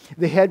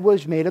 The head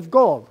was made of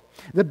gold.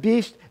 The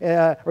beast,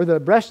 or the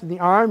breast and the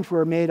arms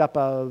were made up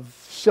of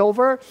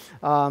silver.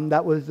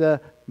 That was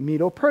the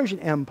Medo-Persian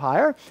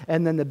Empire.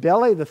 And then the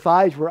belly, the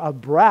thighs were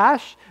of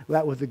brass.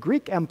 That was the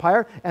Greek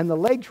Empire. And the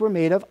legs were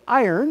made of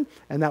iron.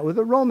 And that was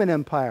the Roman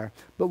Empire.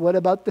 But what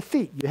about the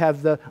feet? You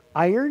have the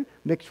iron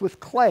mixed with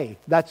clay.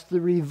 That's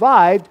the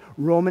revived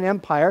Roman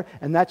Empire.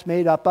 And that's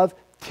made up of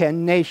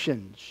 10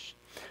 nations.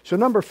 So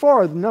number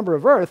 4, the number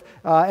of earth,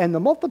 and the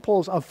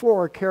multiples of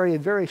 4 carry a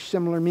very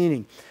similar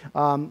meaning.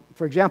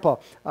 For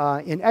example,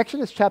 in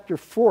Exodus chapter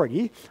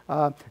 40,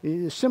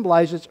 it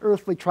symbolizes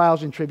earthly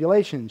trials and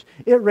tribulations.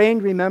 It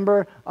rained,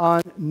 remember,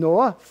 on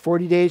Noah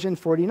 40 days and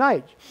 40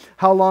 nights.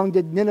 How long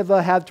did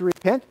Nineveh have to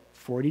repent?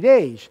 40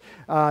 days.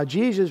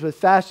 Jesus was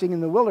fasting in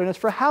the wilderness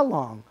for how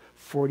long?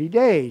 40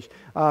 days.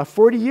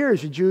 40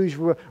 years the Jews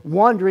were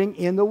wandering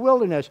in the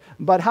wilderness.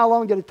 But how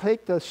long did it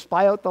take to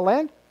spy out the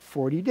land?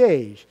 40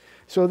 days.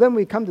 So then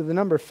we come to the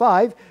number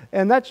 5,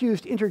 and that's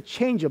used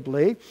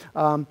interchangeably.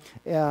 You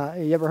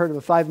ever heard of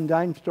a 5 and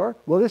dime store?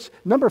 Well, this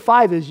number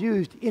 5 is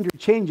used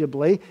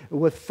interchangeably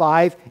with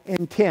 5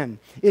 and 10.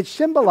 It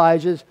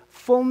symbolizes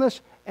fullness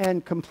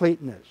and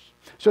completeness.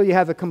 So you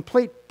have a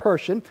complete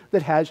person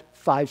that has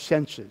 5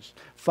 senses.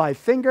 5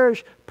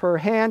 fingers per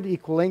hand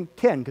equaling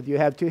 10, because you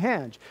have 2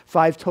 hands.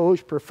 5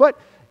 toes per foot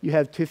you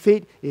have 2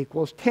 feet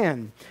equals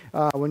 10.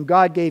 When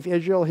God gave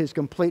Israel his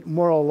complete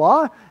moral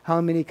law,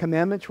 how many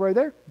commandments were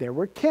there? There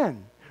were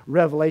 10.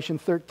 Revelation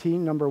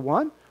 13, number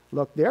 1.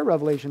 Look there,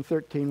 Revelation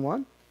 13,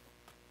 1.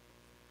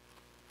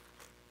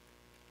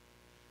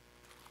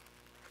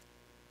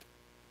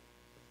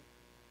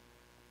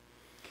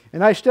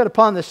 And I stood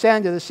upon the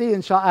sand of the sea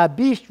and saw a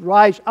beast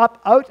rise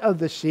up out of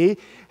the sea,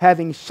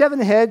 having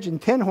 7 heads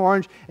and 10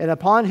 horns, and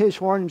upon his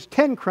horns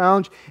 10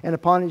 crowns, and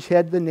upon his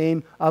head the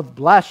name of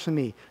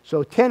blasphemy.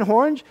 So 10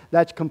 horns,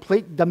 that's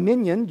complete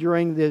dominion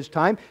during this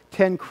time.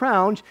 10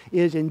 crowns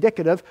is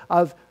indicative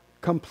of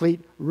complete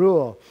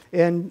rule.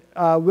 And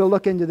we'll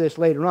look into this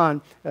later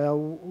on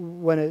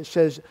when it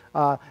says,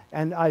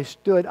 and I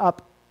stood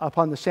up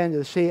upon the sand of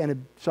the sea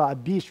and saw a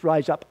beast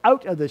rise up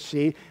out of the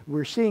sea.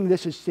 We're seeing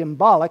this as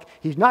symbolic.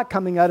 He's not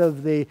coming out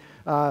of the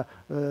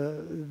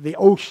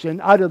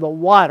ocean, out of the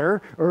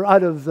water, or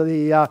out of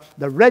the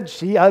Red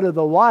Sea, out of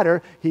the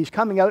water. He's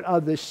coming out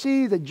of the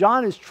sea that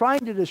John is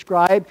trying to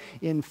describe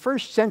in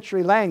first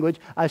century language,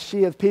 a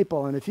sea of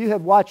people. And if you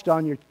have watched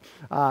on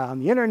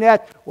the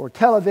internet or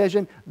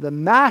television, the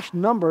mass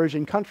numbers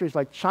in countries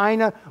like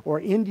China or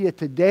India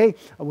today,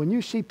 when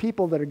you see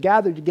people that are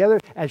gathered together,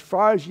 as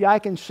far as the eye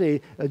can see,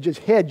 just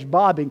heads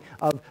bobbing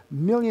of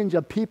millions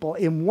of people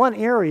in one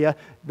area,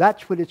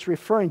 that's what it's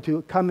referring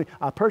to,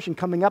 a person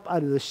coming up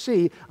out of the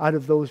sea, out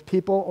of those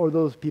people or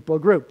those people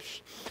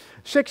groups.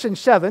 6 and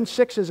 7,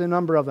 6 is a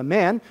number of a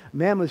man.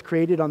 Man was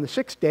created on the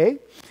 6th day,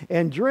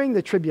 and during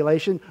the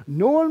tribulation,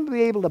 no one will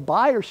be able to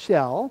buy or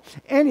sell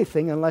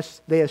anything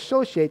unless they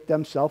associate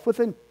themselves with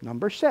the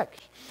number 6.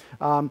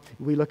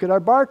 We look at our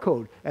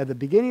barcode. At the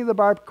beginning of the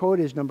barcode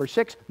is number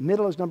 6,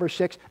 middle is number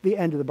 6, the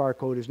end of the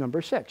barcode is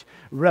number 6.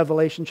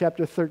 Revelation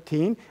chapter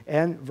 13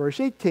 and verse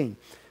 18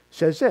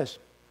 says this.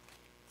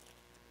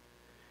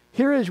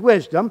 Here is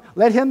wisdom.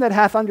 Let him that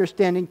hath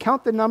understanding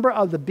count the number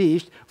of the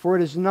beast, for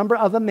it is the number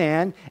of a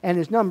man, and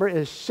his number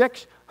is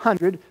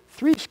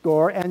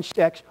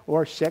 666,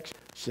 or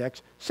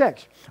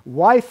 666.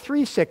 Why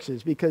 3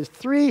 sixes? Because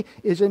 3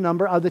 is a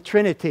number of the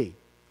Trinity.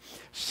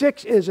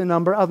 6 is a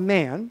number of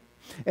man.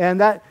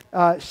 And that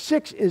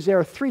 6 is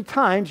there 3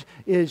 times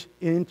is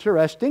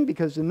interesting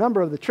because the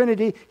number of the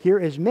Trinity here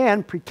is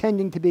man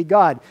pretending to be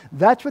God.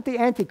 That's what the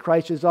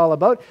Antichrist is all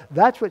about.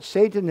 That's what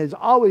Satan has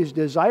always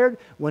desired.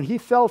 When he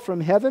fell from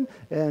heaven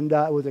and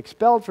was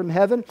expelled from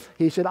heaven,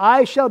 he said,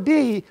 I shall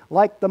be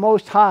like the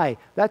Most High.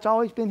 That's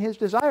always been his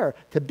desire,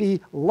 to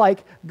be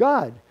like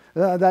God.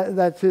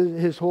 That's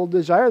his whole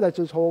desire. That's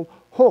his whole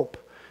hope.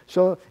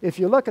 So if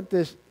you look at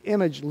this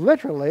image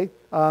literally,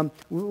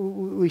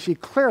 we see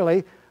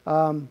clearly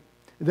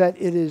that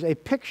it is a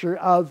picture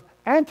of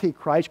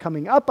Antichrist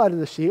coming up out of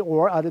the sea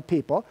or out of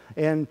people,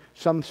 and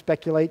some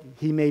speculate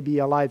he may be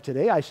alive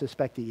today. I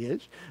suspect he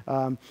is.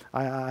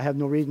 I have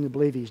no reason to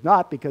believe he's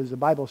not, because the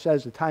Bible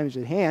says the time is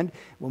at hand.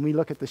 When we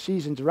look at the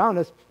seasons around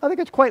us, I think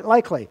it's quite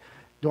likely.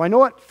 Do I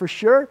know it for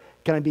sure?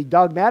 Can I be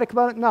dogmatic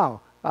about it? No,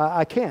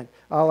 I can't.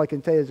 All I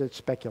can say is it's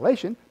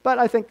speculation, but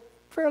I think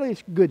fairly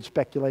good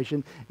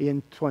speculation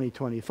in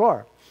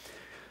 2024.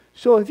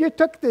 So if you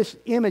took this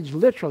image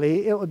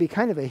literally, it would be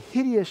kind of a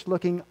hideous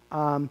looking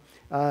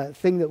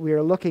thing that we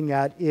are looking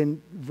at in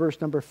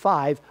verse number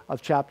 5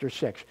 of chapter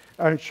 6.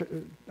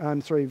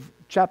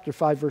 Chapter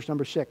 5, verse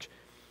number 6.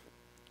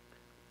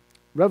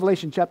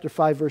 Revelation chapter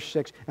 5, verse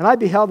 6. And I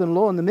beheld, and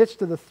lo, in the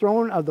midst of the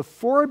throne of the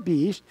 4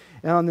 beasts,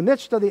 and on the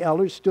midst of the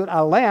elders stood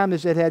a lamb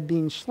as it had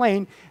been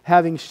slain,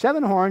 having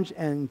 7 horns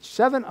and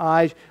 7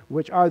 eyes,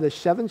 which are the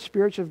 7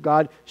 spirits of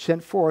God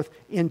sent forth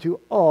into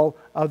all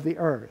of the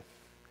earth.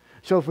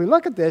 So if we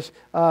look at this,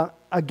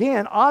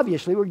 again,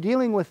 obviously we're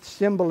dealing with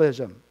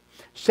symbolism.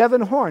 7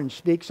 horns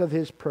speaks of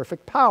his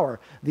perfect power.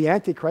 The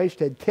Antichrist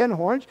had 10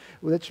 horns,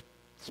 which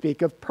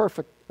speak of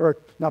perfect, or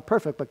not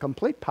perfect, but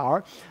complete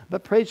power.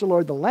 But praise the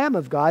Lord, the Lamb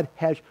of God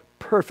has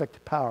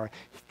perfect power.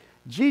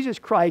 Jesus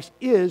Christ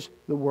is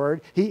the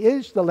Word. He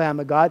is the Lamb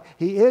of God.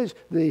 He is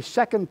the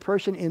second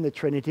person in the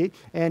Trinity.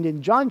 And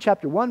in John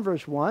chapter 1,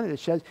 verse 1, it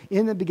says,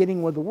 in the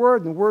beginning was the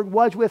Word, and the Word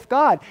was with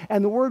God.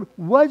 And the Word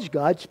was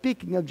God,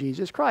 speaking of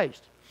Jesus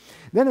Christ.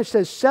 Then it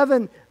says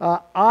 7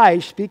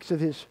 eyes speaks of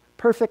his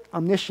perfect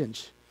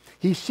omniscience.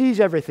 He sees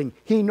everything.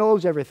 He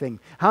knows everything.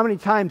 How many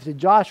times did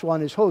Joshua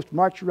and his host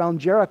march around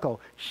Jericho?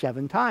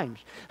 7 times.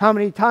 How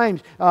many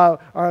times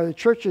are the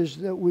churches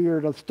that we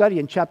are to study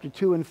in chapter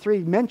 2 and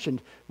 3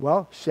 mentioned?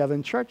 Well,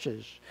 7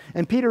 churches.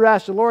 And Peter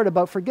asked the Lord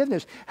about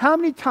forgiveness. How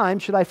many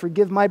times should I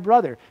forgive my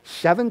brother?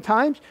 7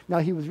 times? Now,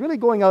 he was really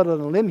going out on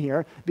a limb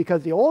here,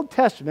 because the Old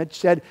Testament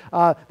said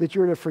that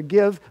you were to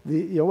forgive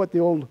what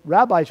the old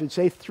rabbis would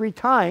say 3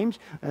 times,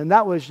 and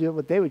that was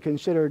what they would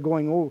consider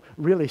going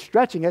really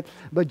stretching it.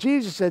 But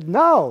Jesus said,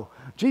 no.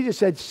 Jesus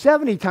said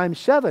 70 times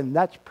 7.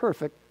 That's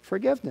perfect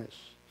forgiveness.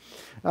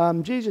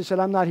 Jesus said,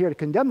 I'm not here to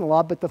condemn the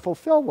law, but to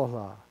fulfill the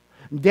law.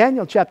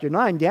 Daniel chapter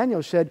 9,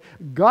 Daniel said,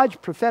 God's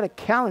prophetic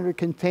calendar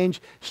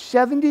contains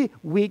 70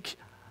 weeks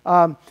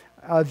of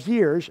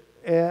years,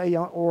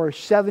 or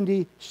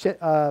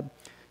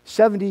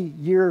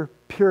 70-year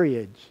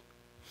periods.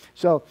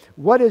 So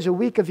what is a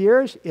week of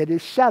years? It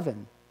is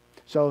 7.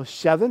 So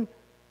 7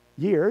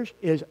 years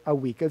is a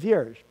week of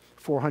years,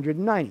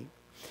 490.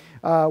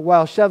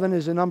 While 7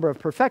 is a number of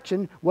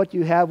perfection, what do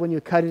you have when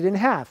you cut it in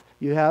half?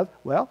 You have,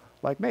 well,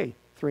 like me,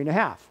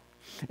 3.5.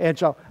 And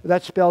so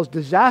that spells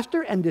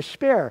disaster and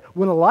despair.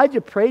 When Elijah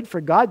prayed for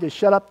God to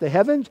shut up the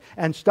heavens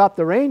and stop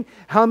the rain,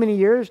 how many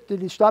years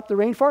did he stop the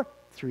rain for?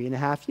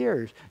 3.5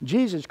 years.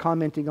 Jesus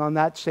commenting on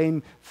that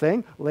same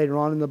thing later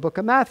on in the book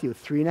of Matthew.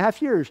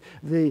 3.5 years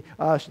the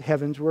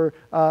heavens were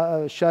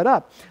shut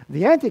up.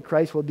 The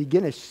Antichrist will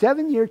begin a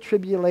 7-year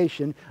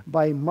tribulation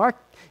by mark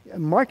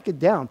it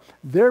down.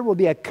 There will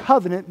be a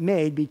covenant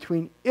made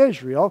between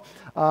Israel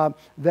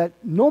that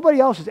nobody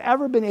else has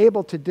ever been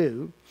able to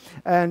do,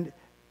 and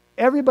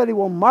everybody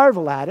will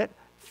marvel at it.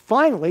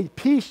 Finally,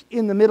 peace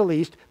in the Middle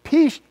East,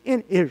 peace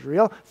in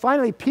Israel,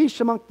 finally peace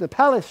among the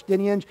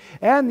Palestinians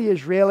and the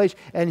Israelis,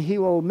 and he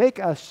will make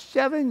a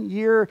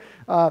 7-year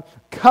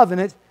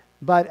covenant,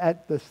 but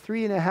at the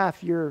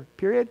 3.5-year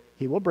period,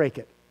 he will break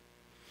it.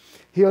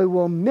 He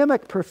will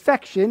mimic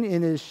perfection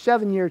in his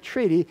 7-year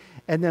treaty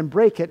and then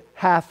break it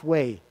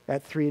halfway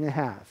at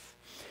 3.5.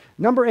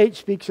 Number 8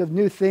 speaks of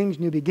new things,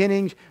 new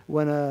beginnings.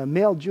 When a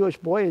male Jewish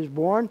boy is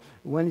born,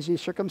 when is he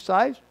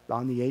circumcised?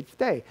 On the 8th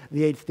day.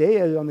 The 8th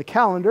day on the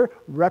calendar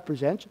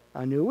represents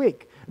a new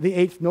week. The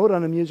 8th note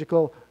on a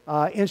musical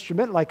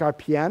instrument like our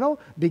piano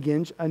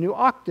begins a new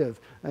octave.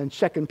 And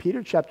 2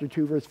 Peter chapter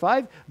 2, verse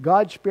 5,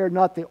 God spared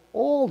not the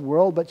old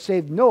world, but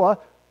saved Noah.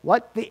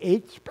 What? The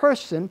 8th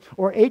person,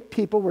 or 8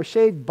 people were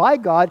saved by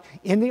God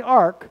in the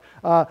ark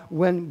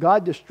when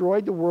God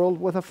destroyed the world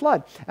with a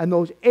flood. And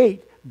those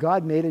 8,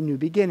 God made a new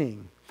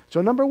beginning.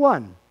 So number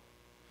 1,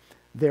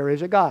 there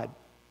is a God.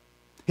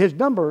 His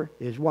number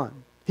is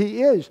 1.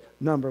 He is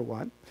number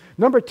 1.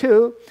 Number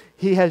 2,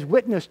 he has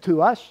witnessed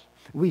to us.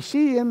 We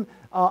see him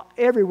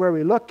everywhere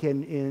we look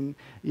in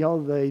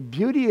the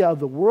beauty of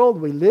the world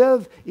we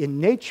live, in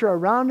nature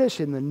around us,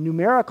 in the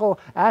numerical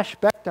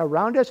aspect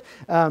around us.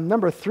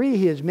 Number 3,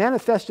 he has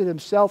manifested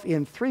himself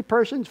in 3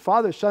 persons,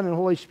 Father, Son, and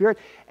Holy Spirit.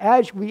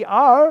 As we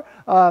are,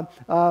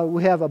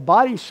 we have a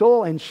body,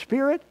 soul, and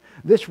spirit.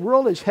 This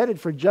world is headed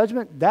for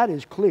judgment. That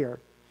is clear.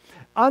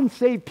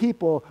 Unsaved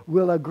people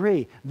will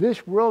agree.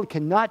 This world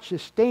cannot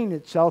sustain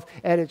itself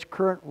at its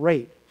current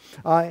rate.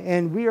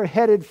 And we are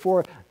headed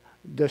for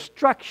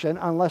destruction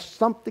unless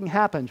something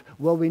happens.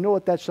 Well, we know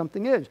what that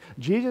something is.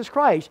 Jesus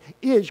Christ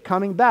is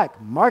coming back.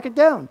 Mark it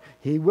down.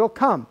 He will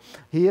come.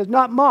 He is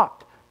not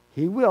mocked.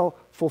 He will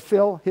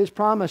fulfill his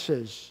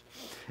promises.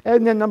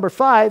 And then number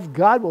 5,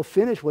 God will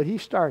finish what he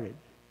started.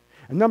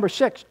 And number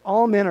 6,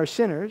 all men are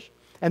sinners.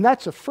 And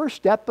that's the first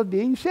step of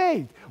being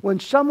saved. When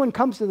someone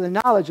comes to the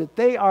knowledge that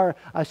they are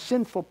a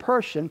sinful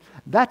person,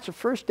 that's the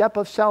first step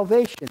of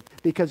salvation,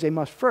 because they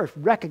must first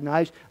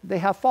recognize they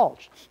have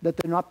faults, that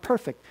they're not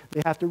perfect.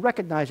 They have to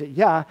recognize it.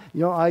 Yeah,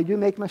 I do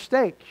make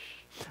mistakes.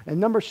 And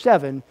number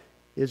 7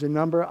 is a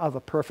number of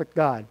a perfect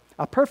God.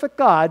 A perfect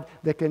God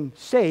that can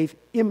save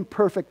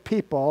imperfect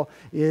people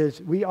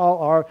is, we all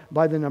are,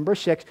 by the number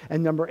 6.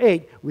 And number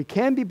 8, we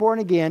can be born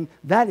again.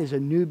 That is a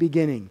new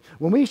beginning.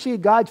 When we see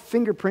God's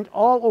fingerprint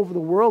all over the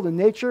world and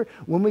nature,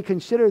 when we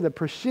consider the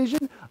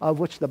precision of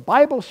which the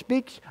Bible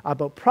speaks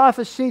about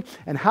prophecy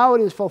and how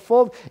it is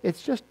fulfilled,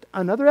 it's just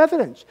another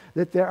evidence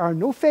that there are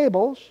no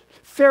fables,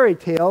 fairy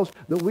tales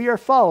that we are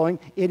following.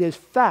 It is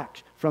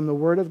facts from the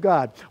Word of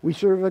God. We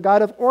serve a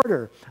God of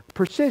order,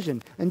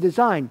 precision, and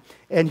design.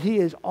 And he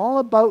is all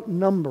about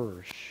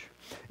numbers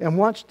and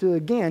wants to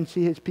again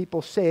see his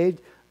people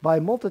saved by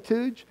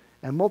multitudes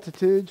and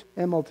multitudes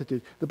and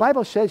multitudes. The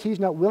Bible says he's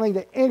not willing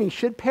that any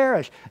should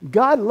perish.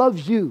 God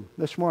loves you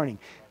this morning.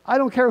 I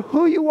don't care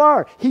who you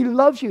are. He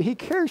loves you. He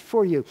cares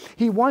for you.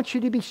 He wants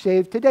you to be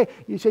saved today.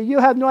 You say, you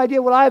have no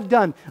idea what I've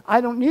done.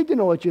 I don't need to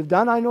know what you've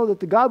done. I know that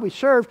the God we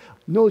serve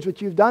knows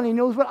what you've done. He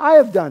knows what I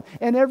have done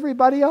and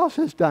everybody else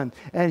has done.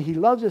 And he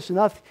loves us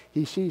enough.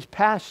 He sees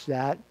past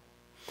that.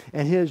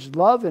 And his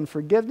love and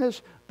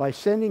forgiveness by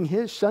sending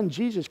his son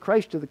Jesus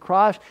Christ to the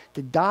cross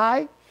to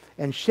die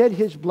and shed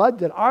his blood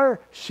that our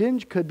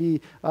sins could be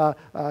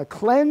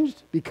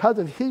cleansed because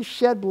of his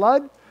shed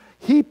blood.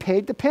 He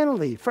paid the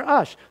penalty for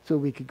us so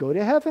we could go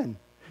to heaven.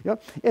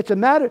 It's a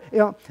matter,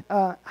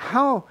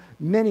 how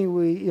many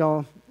we,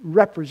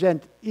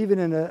 represent, even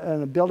in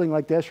a building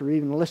like this or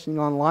even listening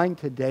online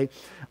today.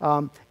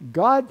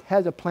 God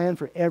has a plan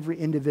for every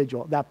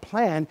individual. That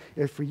plan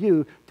is for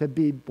you to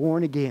be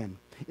born again.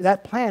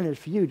 That plan is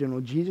for you to know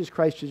Jesus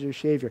Christ is your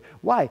Savior.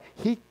 Why?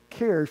 He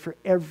cares for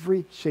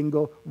every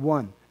single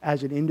one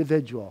as an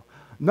individual.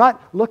 Not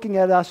looking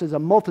at us as a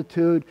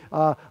multitude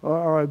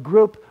or a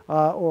group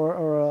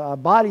or a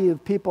body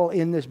of people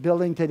in this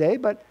building today,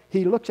 but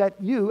he looks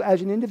at you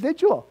as an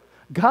individual.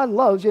 God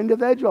loves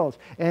individuals.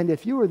 And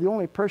if you were the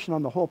only person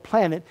on the whole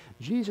planet,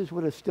 Jesus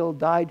would have still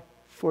died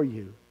for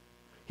you.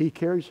 He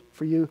cares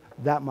for you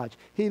that much.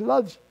 He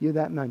loves you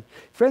that much.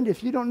 Friend,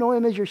 if you don't know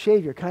him as your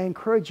Savior, can I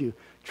encourage you?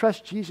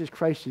 Trust Jesus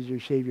Christ as your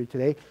Savior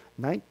today.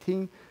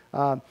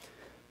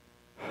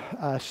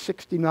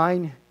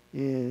 1969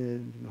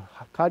 in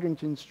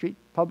Codrington Street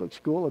Public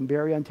School in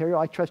Barrie, Ontario,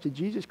 I trusted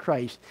Jesus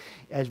Christ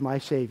as my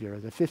Savior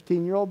as a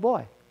 15-year-old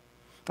boy.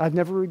 I've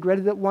never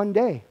regretted it one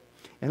day.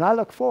 And I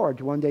look forward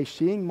to one day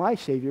seeing my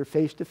Savior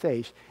face to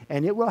face.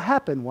 And it will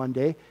happen one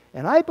day.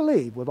 And I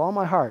believe with all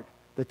my heart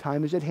the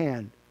time is at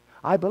hand.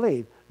 I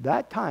believe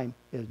that time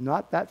is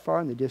not that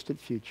far in the distant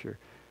future.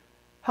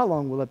 How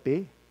long will it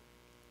be?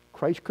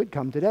 Christ could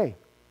come today.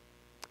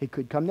 He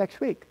could come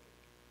next week.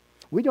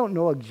 We don't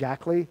know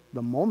exactly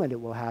the moment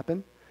it will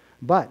happen.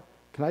 But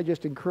can I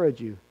just encourage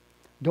you,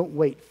 don't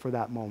wait for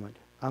that moment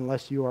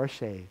unless you are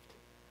saved.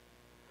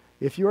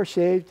 If you are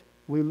saved,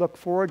 we look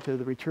forward to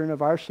the return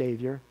of our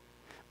Savior.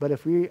 But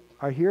if we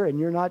are here and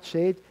you're not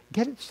saved,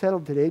 get it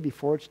settled today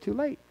before it's too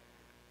late.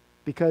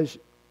 Because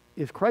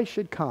if Christ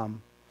should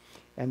come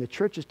and the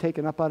church is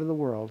taken up out of the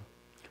world,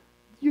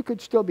 you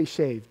could still be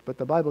saved, but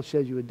the Bible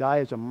says you would die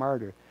as a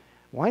martyr.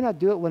 Why not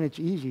do it when it's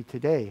easy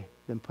today,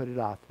 then put it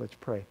off? Let's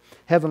pray.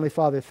 Heavenly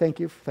Father, thank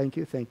you for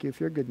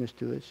your goodness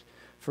to us,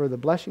 for the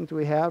blessings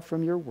we have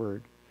from your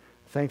word.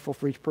 Thankful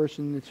for each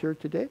person that's here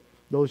today,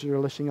 those that are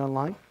listening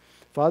online.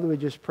 Father, we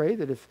just pray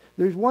that if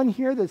there's one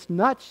here that's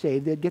not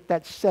saved, they'd get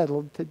that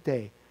settled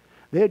today.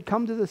 They'd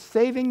come to the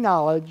saving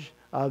knowledge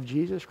of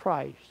Jesus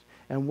Christ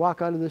and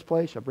walk out of this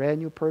place a brand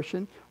new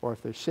person, or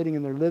if they're sitting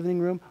in their living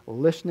room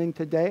listening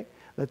today,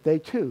 that they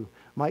too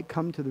might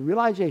come to the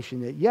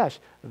realization that, yes,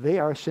 they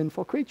are a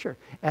sinful creature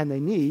and they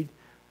need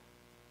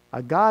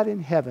a God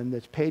in heaven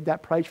that's paid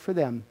that price for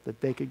them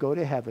that they could go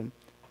to heaven.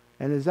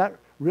 And as that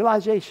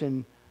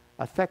realization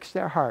affects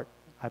their heart,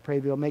 I pray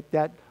they'll make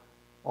that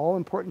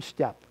all-important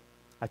step,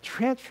 a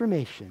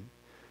transformation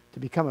to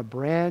become a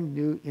brand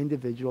new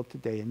individual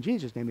today. In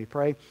Jesus' name we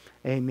pray,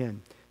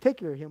 amen.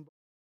 Take your hymn.